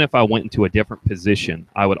 even if I went into a different position,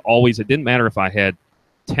 I would always, it didn't matter if I had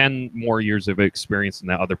 10 more years of experience than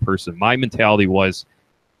that other person. My mentality was,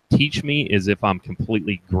 teach me as if I'm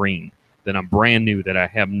completely green, that I'm brand new, that I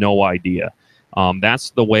have no idea. That's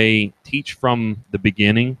the way, teach from the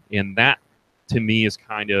beginning. And that, to me, is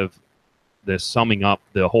kind of the summing up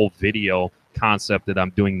the whole video concept that I'm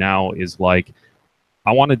doing now. Is like,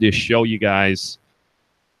 I wanted to show you guys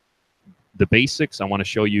the basics. I want to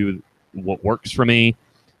show you what works for me.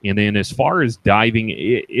 And then as far as diving,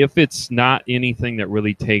 if it's not anything that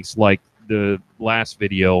really takes, like the last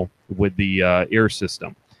video with the air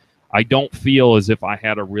system, I don't feel as if I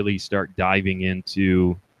had to really start diving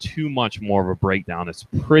into too much more of a breakdown. It's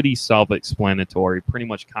pretty self-explanatory, pretty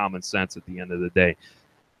much common sense at the end of the day.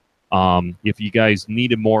 If you guys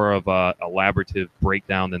needed more of a elaborative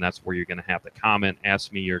breakdown, then that's where you're going to have to comment,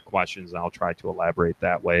 ask me your questions, and I'll try to elaborate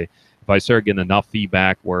that way. If I start getting enough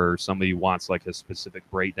feedback where somebody wants like a specific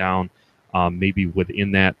breakdown, maybe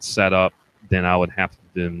within that setup, then I would have to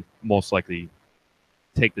then most likely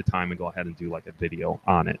take the time and go ahead and do like a video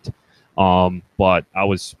on it. But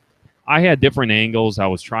I had different angles. I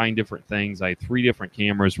was trying different things. I had 3 different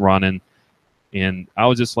cameras running. And I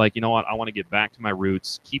was just like, you know what? I want to get back to my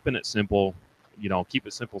roots, keeping it simple. Keep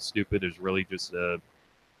it simple, stupid is really just a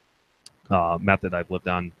method I've lived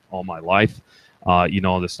on all my life,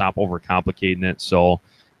 to stop overcomplicating it. So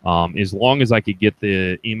as long as I could get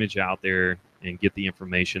the image out there and get the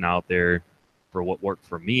information out there for what worked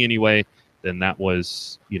for me anyway, then that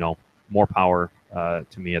was, more power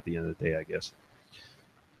to me at the end of the day, I guess.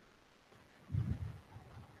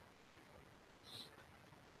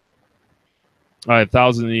 I have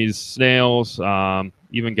thousands of these snails.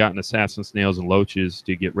 Even gotten assassin snails and loaches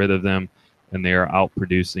to get rid of them, and they are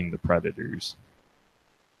outproducing the predators.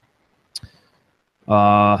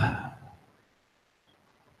 Let's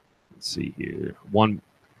see here. One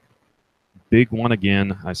big one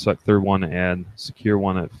again. I select third one to add. Secure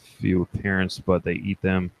one at few parents, but they eat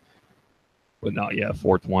them. But not yet.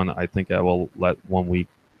 Fourth one, I think I will let 1 week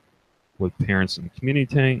with parents in the community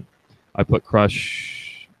tank. I put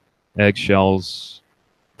crush eggshells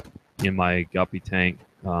in my guppy tank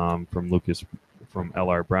from Lucas from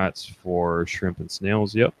LR Brats for shrimp and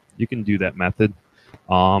snails. Yep, you can do that method.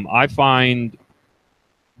 I find,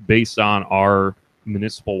 based on our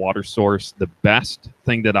municipal water source, the best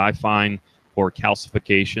thing that I find for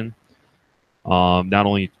calcification, not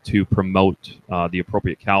only to promote the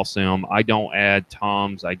appropriate calcium. I don't add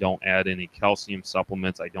TUMS. I don't add any calcium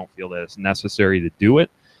supplements. I don't feel that it's necessary to do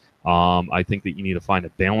it. I think that you need to find a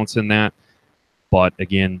balance in that. But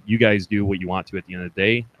again, you guys do what you want to at the end of the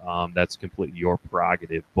day. That's completely your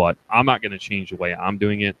prerogative. But I'm not going to change the way I'm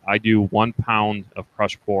doing it. I do 1 pound of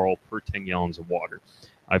crushed coral per 10 gallons of water.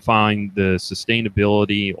 I find the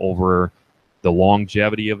sustainability over the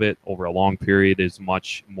longevity of it over a long period is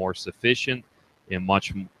much more sufficient and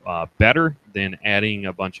much better than adding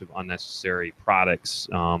a bunch of unnecessary products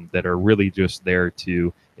that are really just there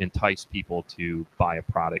to entice people to buy a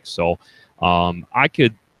product. So I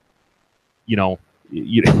could,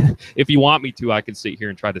 if you want me to, I can sit here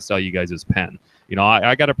and try to sell you guys this pen.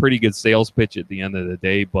 I got a pretty good sales pitch at the end of the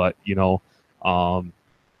day, but I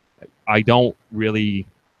don't really.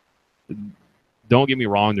 Don't get me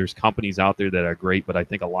wrong. There's companies out there that are great, but I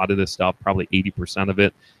think a lot of this stuff, probably 80% of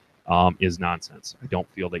it, is nonsense. I don't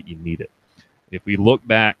feel that you need it. If we look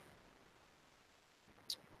back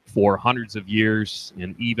for hundreds of years,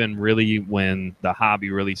 and even really when the hobby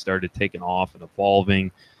really started taking off and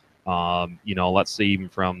evolving, let's say even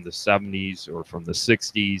from the 70s or from the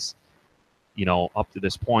 60s, up to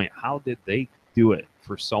this point, how did they do it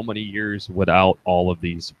for so many years without all of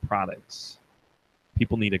these products?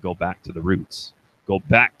 People need to go back to the roots, go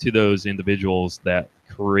back to those individuals that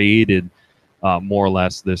created more or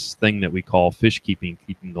less this thing that we call fish keeping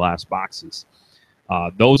glass boxes.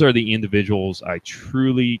 Those are the individuals I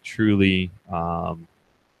truly, truly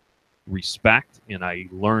respect, and I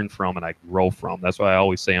learn from, and I grow from. That's why I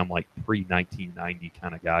always say I'm like pre-1990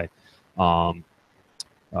 kind of guy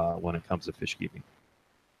when it comes to fish keeping.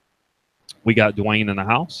 We got Dwayne in the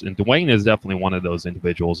house, and Dwayne is definitely one of those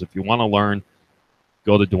individuals. If you want to learn,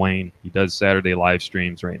 go to Dwayne. He does Saturday live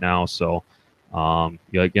streams right now. So,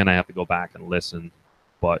 again, I have to go back and listen.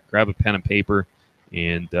 But grab a pen and paper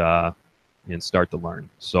and start to learn.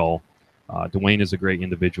 So, Dwayne is a great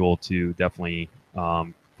individual to definitely,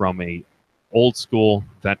 from a old school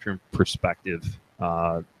veteran perspective,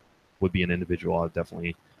 would be an individual I would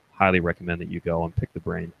definitely highly recommend that you go and pick the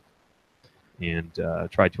brain and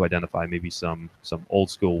try to identify maybe some old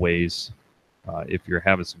school ways if you're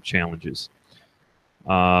having some challenges.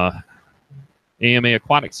 AMA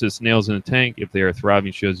Aquatics says snails in a tank, if they are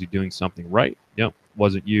thriving, shows you doing something right. Yep,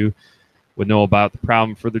 wasn't you. Would know about the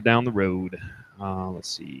problem further down the road. Let's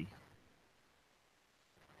see.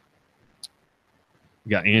 We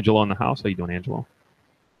got Angelo in the house. How you doing, Angelo?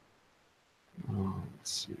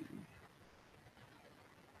 Let's see.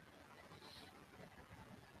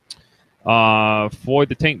 For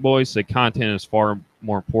the Tank Boys, the content is far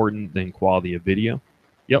more important than quality of video.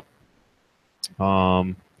 Yep.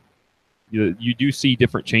 You do see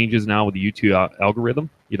different changes now with the YouTube algorithm.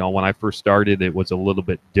 When I first started, it was a little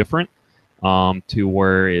bit different to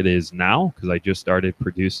where it is now, because I just started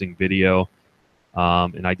producing video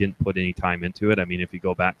and I didn't put any time into it. I mean, if you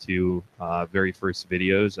go back to very first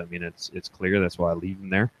videos, I mean, it's clear. That's why I leave them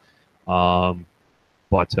there.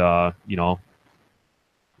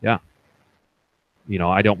 Yeah.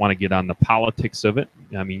 I don't want to get on the politics of it.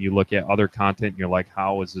 I mean, you look at other content, and you're like,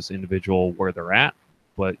 how is this individual where they're at?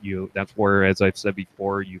 But that's where, as I've said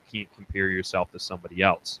before, you can't compare yourself to somebody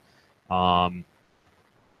else. I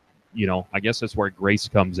guess that's where grace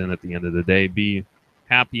comes in at the end of the day. Be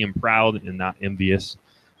happy and proud and not envious,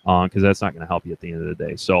 because that's not going to help you at the end of the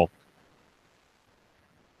day. So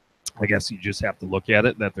I guess you just have to look at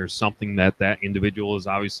it that there's something that individual is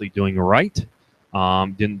obviously doing right.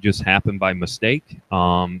 Didn't just happen by mistake.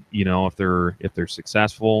 If they're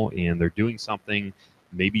successful and they're doing something,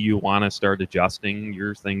 maybe you want to start adjusting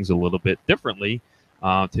your things a little bit differently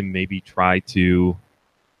to maybe try to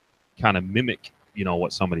kind of mimic,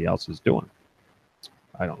 what somebody else is doing.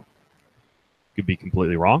 I don't know. Could be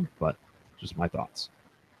completely wrong, but just my thoughts.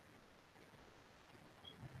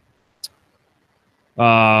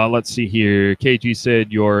 Let's see here. KG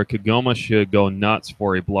said your Kagoma should go nuts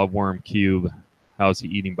for a bloodworm cube. How's he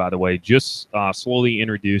eating, by the way? Just slowly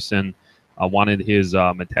introducing. I wanted his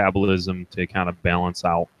metabolism to kind of balance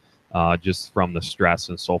out just from the stress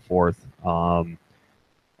and so forth.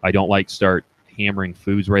 I don't like start hammering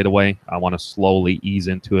foods right away. I want to slowly ease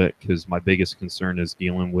into it because my biggest concern is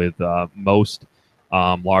dealing with most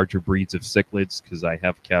larger breeds of cichlids because I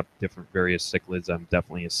have kept different various cichlids. I'm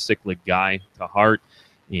definitely a cichlid guy to heart,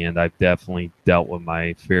 and I've definitely dealt with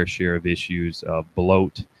my fair share of issues of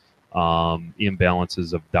bloat,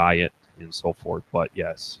 imbalances of diet, and so forth. But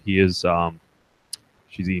yes, he is.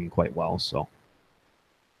 She's eating quite well. So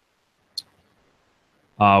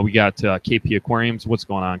we got KP Aquariums. What's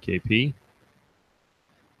going on, KP?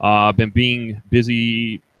 I've been being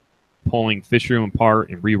busy pulling fish room apart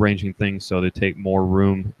and rearranging things so to take more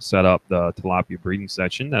room, set up the tilapia breeding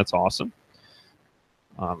section. That's awesome.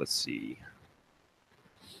 Let's see.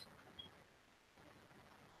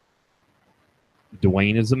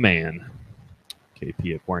 Dwayne is a man,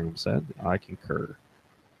 KP Aquarium said. I concur.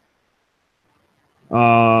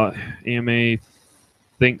 AMA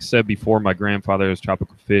said before, my grandfather has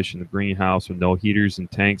tropical fish in the greenhouse with no heaters and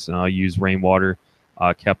tanks, and I use rainwater.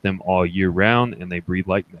 Kept them all year round, and they breed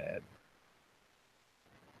like mad.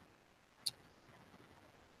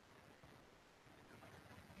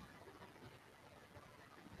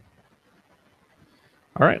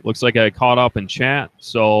 All right, looks like I caught up in chat.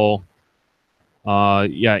 So,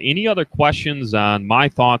 yeah, any other questions on my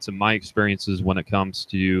thoughts and my experiences when it comes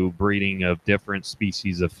to breeding of different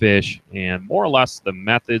species of fish and more or less the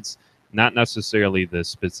methods, not necessarily the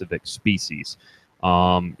specific species?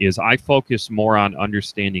 Is I focus more on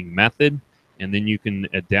understanding method, and then you can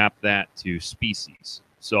adapt that to species.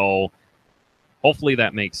 So hopefully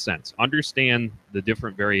that makes sense. Understand the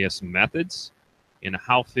different various methods and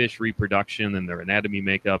how fish reproduction and their anatomy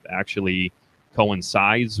makeup actually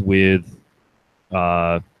coincides with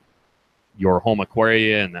your home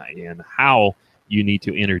aquaria and how you need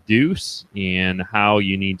to introduce and how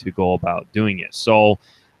you need to go about doing it. So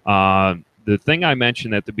the thing I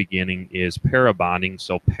mentioned at the beginning is para bonding.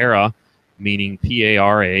 So para meaning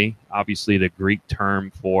P-A-R-A, obviously the Greek term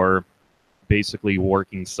for basically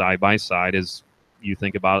working side by side as you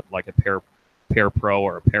think about it, like a pair pro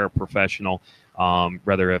or a paraprofessional,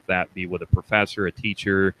 whether if that be with a professor, a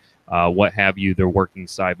teacher, what have you, they're working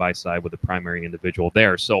side by side with the primary individual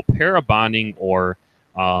there. So para bonding or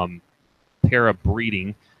para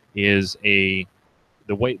breeding is the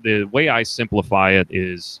way I simplify it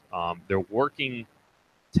is they're working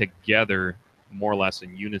together more or less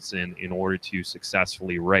in unison in order to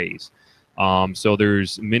successfully raise. So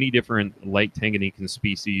there's many different Lake Tanganyikan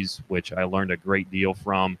species, which I learned a great deal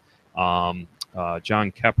from.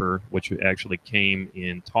 John Kepper, which actually came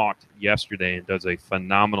and talked yesterday and does a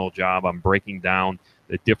phenomenal job on breaking down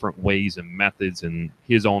the different ways and methods and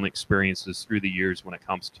his own experiences through the years when it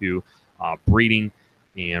comes to breeding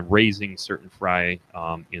and raising certain fry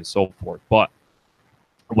and so forth. But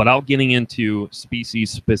without getting into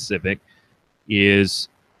species specific is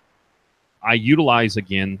I utilize,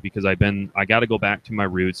 again, because I got to go back to my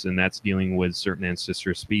roots, and that's dealing with certain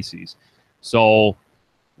ancestor species. So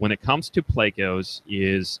when it comes to plecos,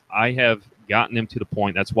 is I have gotten them to the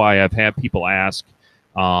point, that's why I've had people ask,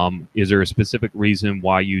 is there a specific reason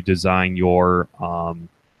why you design your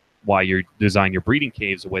breeding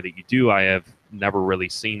caves the way that you do? I have never really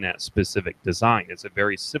seen that specific design. It's a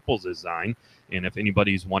very simple design, and if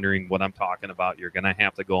anybody's wondering what I'm talking about, you're going to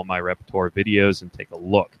have to go on my repertoire videos and take a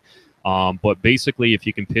look. But basically, if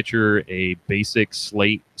you can picture a basic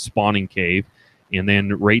slate spawning cave, and then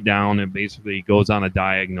right down, it basically goes on a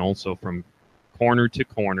diagonal, so from corner to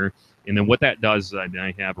corner, and then what that does is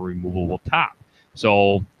I have a removable top.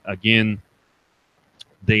 So again,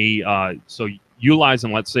 so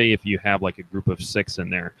utilizing, let's say if you have like a group of 6 in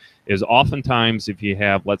there, is oftentimes if you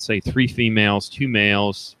have, let's say, 3 females, 2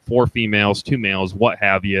 males, 4 females, 2 males, what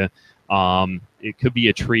have you, it could be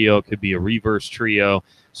a trio, it could be a reverse trio.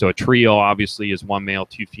 So a trio obviously is 1 male,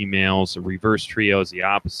 2 females. A reverse trio is the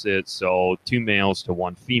opposite, so 2 males to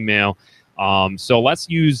 1 female. So let's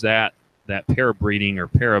use that pair breeding or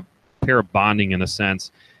pair bonding in a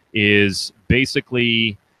sense is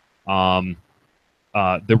basically the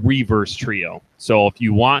reverse trio. So if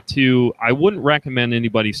you want to, I wouldn't recommend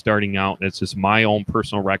anybody starting out. It's just my own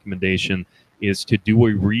personal recommendation is to do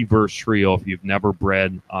a reverse trio if you've never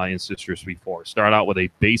bred ancestors before. Start out with a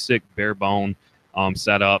basic bare bone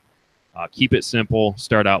setup. Keep it simple.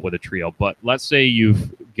 Start out with a trio. But let's say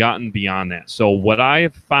you've gotten beyond that. So what I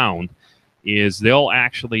have found is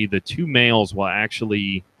the 2 males will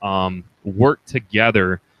actually work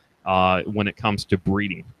together when it comes to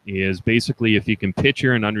breeding. Is basically, if you can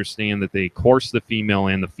picture and understand that they course the female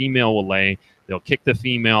in, the female will lay, they'll kick the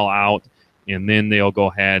female out, and then they'll go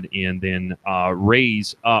ahead and then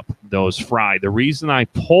raise up those fry. The reason I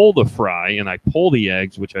pull the fry and I pull the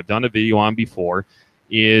eggs, which I've done a video on before,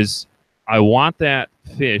 is I want that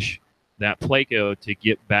fish, that pleco, to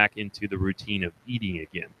get back into the routine of eating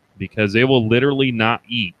again, because they will literally not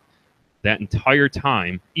eat that entire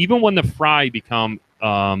time, even when the fry become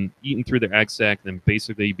eaten through their egg sac and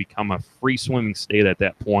basically become a free swimming state at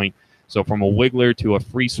that point. So from a wiggler to a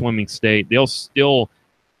free swimming state, they'll still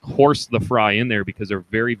course the fry in there because they're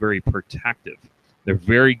very, very protective. They're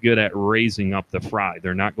very good at raising up the fry.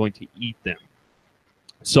 They're not going to eat them.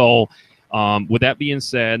 So with that being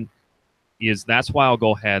said, that's why I'll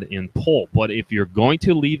go ahead and pull. But if you're going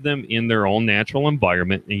to leave them in their own natural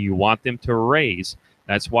environment and you want them to raise,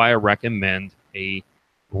 that's why I recommend a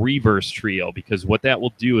reverse trio, because what that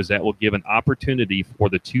will do is that will give an opportunity for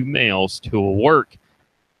the two males to work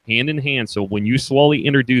hand in hand. So when you slowly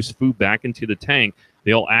introduce food back into the tank,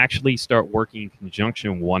 they'll actually start working in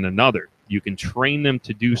conjunction with one another. You can train them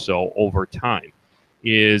to do so over time.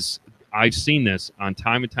 I've seen this on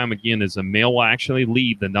time and time again, is a male will actually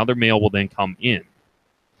leave, another male will then come in.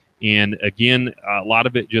 And again, a lot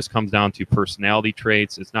of it just comes down to personality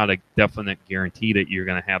traits. It's not a definite guarantee that you're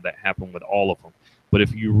going to have that happen with all of them. But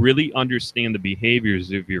if you really understand the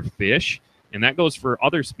behaviors of your fish, and that goes for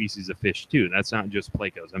other species of fish too, that's not just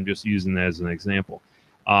plecos, I'm just using that as an example,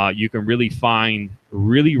 you can really find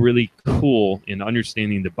really, really cool in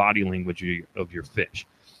understanding the body language of your fish.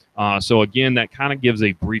 So again, that kind of gives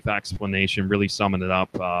a brief explanation, really summing it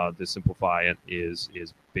up to simplify it, is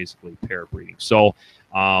basically pair breeding. So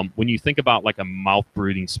when you think about like a mouth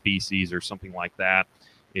brooding species or something like that,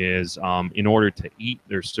 is in order to eat,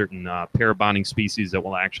 there's certain pair bonding species that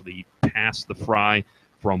will actually pass the fry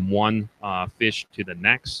from one fish to the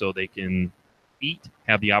next so they can eat,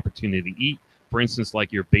 have the opportunity to eat. For instance,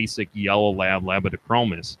 like your basic yellow lab,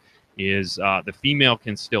 Labidochromis, is the female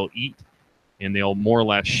can still eat, and they'll more or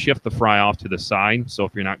less shift the fry off to the side. So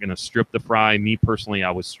if you're not going to strip the fry, me personally,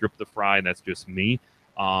 I would strip the fry, that's just me,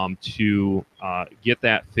 to get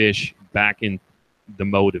that fish back in the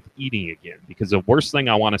mode of eating again. Because the worst thing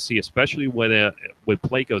I want to see, especially with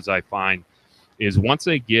plecos, I find, is once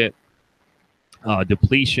they get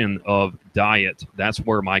depletion of diet, that's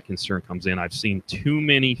where my concern comes in. I've seen too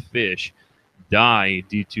many fish die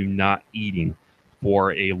due to not eating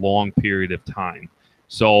for a long period of time.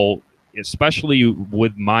 So especially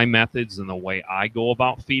with my methods and the way I go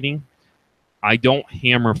about feeding, I don't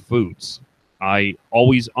hammer foods. I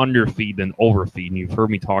always underfeed than overfeed, and you've heard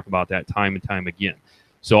me talk about that time and time again.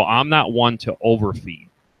 So I'm not one to overfeed.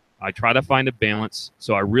 I try to find a balance.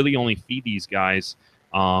 So I really only feed these guys,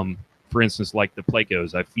 for instance, like the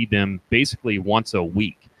plecos, I feed them basically once a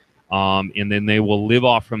week. And then they will live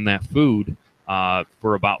off from that food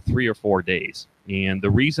for about 3 or 4 days. And the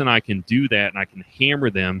reason I can do that and I can hammer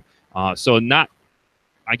them, so not,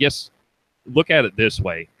 I guess, look at it this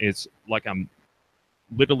way. It's like I'm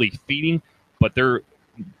literally feeding, but they're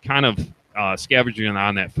kind of scavenging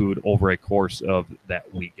on that food over a course of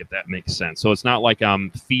that week, if that makes sense. So it's not like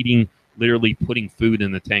I'm feeding, literally putting food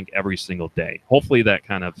in the tank every single day. Hopefully that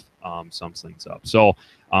kind of sums things up. So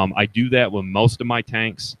I do that with most of my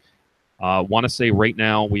tanks. Want to say right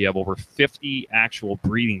now we have over 50 actual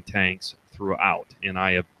breeding tanks throughout, and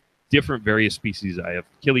I have different various species. I have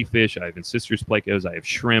killifish, I have Encystis plecos, I have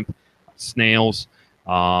shrimp, snails,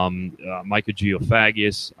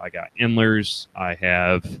 Mycogeophagus, I got endlers, I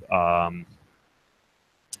have, gosh,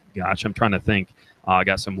 I'm trying to think. I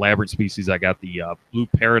got some labyrinth species. I got the blue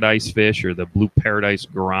paradise fish, or the blue paradise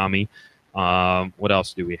gourami. What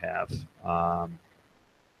else do we have?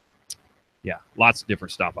 Yeah, lots of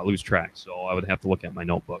different stuff. I lose track, so I would have to look at my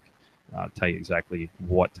notebook, tell you exactly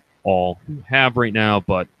what all we have right now.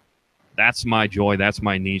 But that's my joy. That's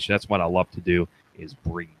my niche. That's what I love to do, is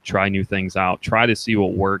breed. Try new things out. Try to see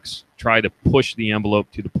what works. Try to push the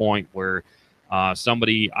envelope to the point where I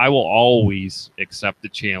will always accept the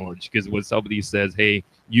challenge, because when somebody says, hey,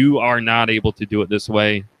 you are not able to do it this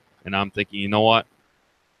way, and I'm thinking, you know what?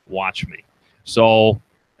 Watch me. So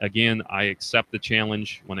again, I accept the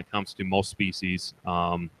challenge when it comes to most species,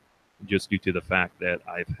 just due to the fact that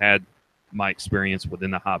I've had my experience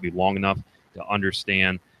within the hobby long enough to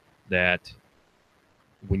understand that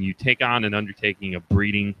when you take on an undertaking of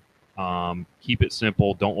breeding, keep it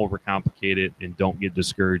simple, don't overcomplicate it, and don't get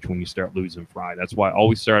discouraged when you start losing fry. That's why I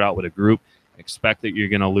always start out with a group. Expect that you're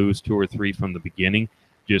going to lose 2 or 3 from the beginning,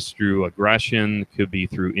 just through aggression. It could be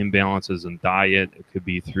through imbalances in diet. It could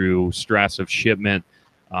be through stress of shipment.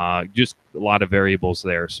 Just a lot of variables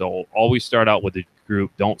there. So always start out with a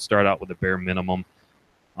group. Don't start out with a bare minimum,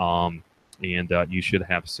 and you should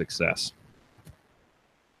have success.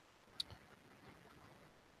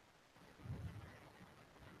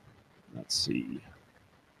 Let's see.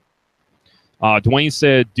 Dwayne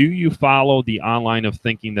said, do you follow the online of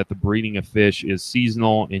thinking that the breeding of fish is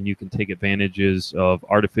seasonal and you can take advantages of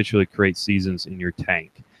artificially create seasons in your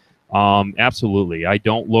tank? Absolutely. I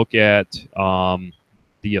don't look at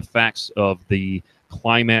the effects of the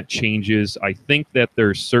climate changes. I think that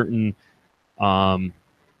there's certain,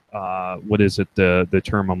 what is it, the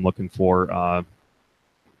term I'm looking for?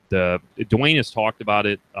 Dwayne has talked about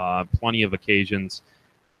it plenty of occasions.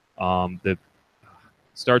 The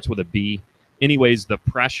starts with a B. Anyways, the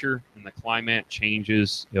pressure and the climate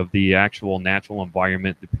changes of the actual natural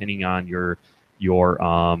environment, depending on your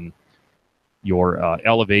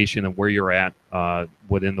elevation and where you're at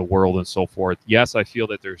within the world and so forth. Yes, I feel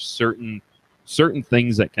that there's certain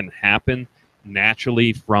things that can happen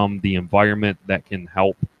naturally from the environment that can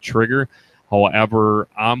help trigger. However,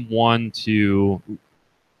 I'm one to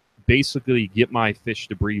basically get my fish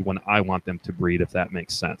to breed when I want them to breed, if that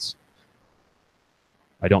makes sense.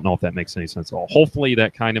 I don't know if that makes any sense at all. Hopefully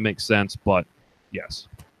that kind of makes sense, but yes.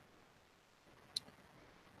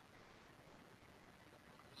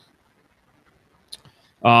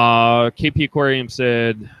 KP Aquarium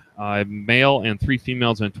said, male and 3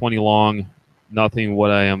 females and 20 long. Nothing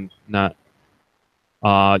what I am not.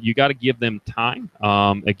 You got to give them time.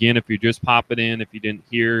 Again, if you're just popping in, if you didn't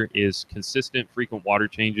hear, is consistent, frequent water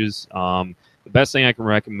changes. The best thing I can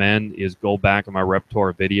recommend is go back on my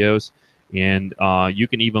repertoire videos. And you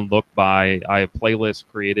can even look by, I have playlists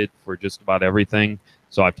created for just about everything.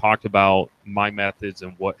 So I've talked about my methods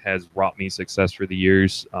and what has brought me success for the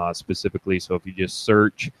years specifically. So if you just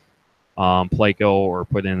search Placo or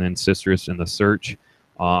put in Ancistrus in the search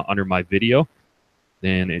under my video,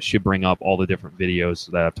 then it should bring up all the different videos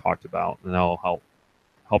that I've talked about. And that'll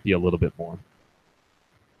help you a little bit more.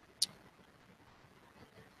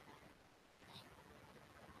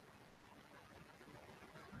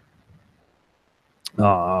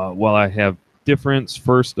 Well, I have difference.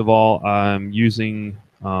 First of all, I'm using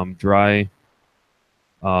dry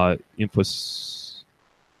infos.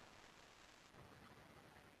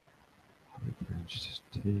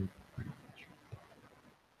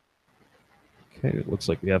 Okay, it looks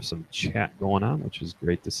like we have some chat going on, which is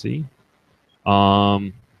great to see.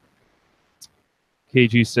 KG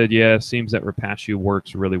said, yeah, it seems that Repashu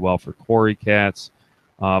works really well for quarry cats.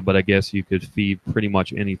 But I guess you could feed pretty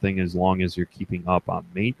much anything as long as you're keeping up on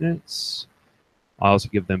maintenance. I also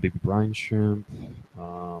give them baby brine shrimp.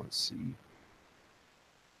 Let's see.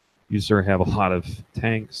 User have a lot of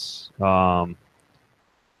tanks. Put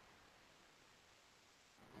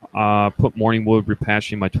Morningwood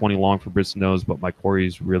Repashu my 20 long for Bristlenose, but my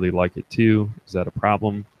quarries really like it too. Is that a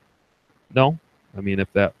problem? No. I mean,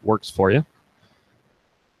 if that works for you.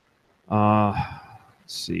 Let's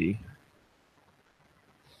see.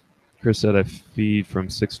 Chris said I feed from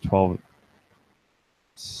 6 to 12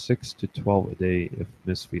 a day. If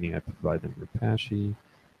misfeeding, I provide them Repashu.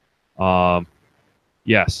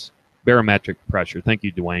 Yes, barometric pressure. Thank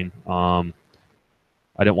you, Dwayne.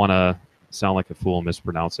 I didn't want to sound like a fool and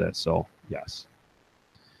mispronounce that, so yes.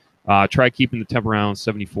 Try keeping the temp around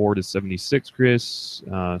 74 to 76, Chris.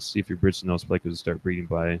 See if your Bristlenose Placos start breeding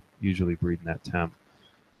by usually breeding that temp.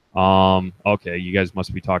 Okay, you guys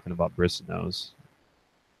must be talking about Bristlenose.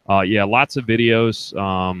 Yeah, lots of videos,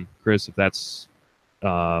 Chris, if that's,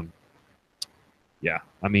 yeah.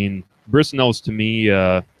 I mean, Bristlenose to me,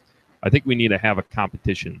 I think we need to have a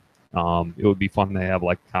competition. It would be fun to have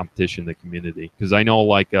like competition in the community, because I know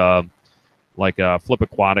like Flip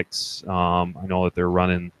Aquatics, I know that they're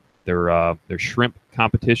running their shrimp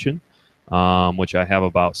competition, which I have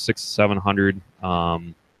about 600-700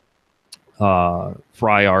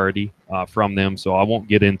 fry already from them. So I won't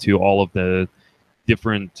get into all of the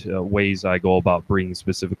different ways I go about breeding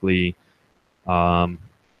specifically.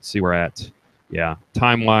 See where at. Yeah,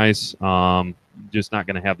 time-wise, just not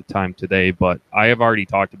going to have the time today, but I have already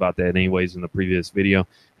talked about that anyways in the previous video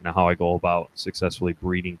and how I go about successfully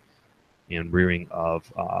breeding and rearing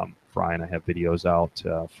of fry, and I have videos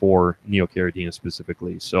out for Neocaridina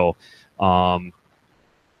specifically. So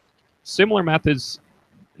similar methods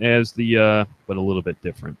as the, but a little bit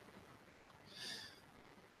different.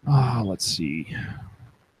 Let's see.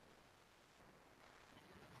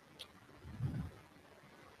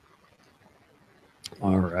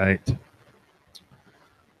 All right.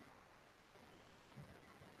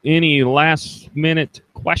 Any last minute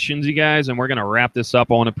questions, you guys, and we're going to wrap this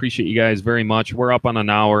up. I want to appreciate you guys very much. We're up on an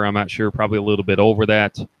hour. I'm not sure, probably a little bit over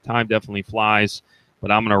that. Time definitely flies,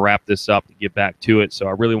 but I'm going to wrap this up to get back to it. So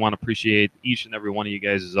I really want to appreciate each and every one of you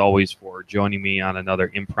guys, as always, for joining me on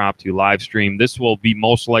another impromptu live stream. This will be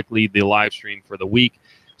most likely the live stream for the week,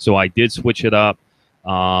 so I did switch it up.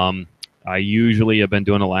 I usually have been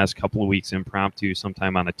doing the last couple of weeks impromptu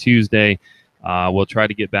sometime on a Tuesday. We'll try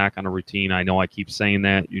to get back on a routine. I know I keep saying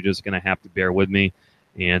that. You're just going to have to bear with me.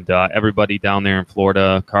 And everybody down there in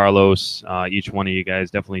Florida, Carlos, each one of you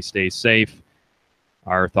guys, definitely stay safe.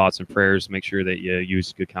 Our thoughts and prayers. Make sure that you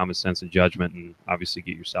use good common sense and judgment, and obviously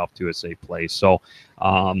get yourself to a safe place. So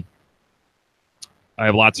I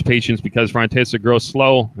have lots of patience because Frontesa grows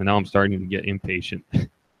slow, and now I'm starting to get impatient.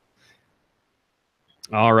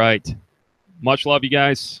 All right. Much love, you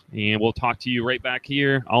guys, and we'll talk to you right back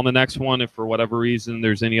here on the next one. If for whatever reason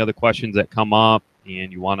there's any other questions that come up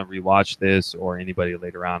and you want to rewatch this, or anybody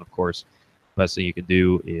later on, of course, the best thing you can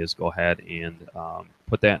do is go ahead and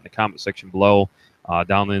put that in the comment section below.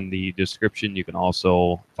 Down in the description, you can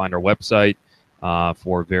also find our website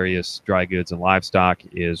for various dry goods and livestock,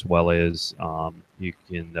 as well as you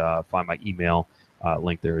can find my email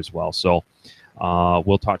link there as well. So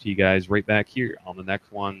we'll talk to you guys right back here on the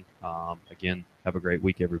next one. Again, have a great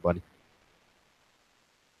week, everybody.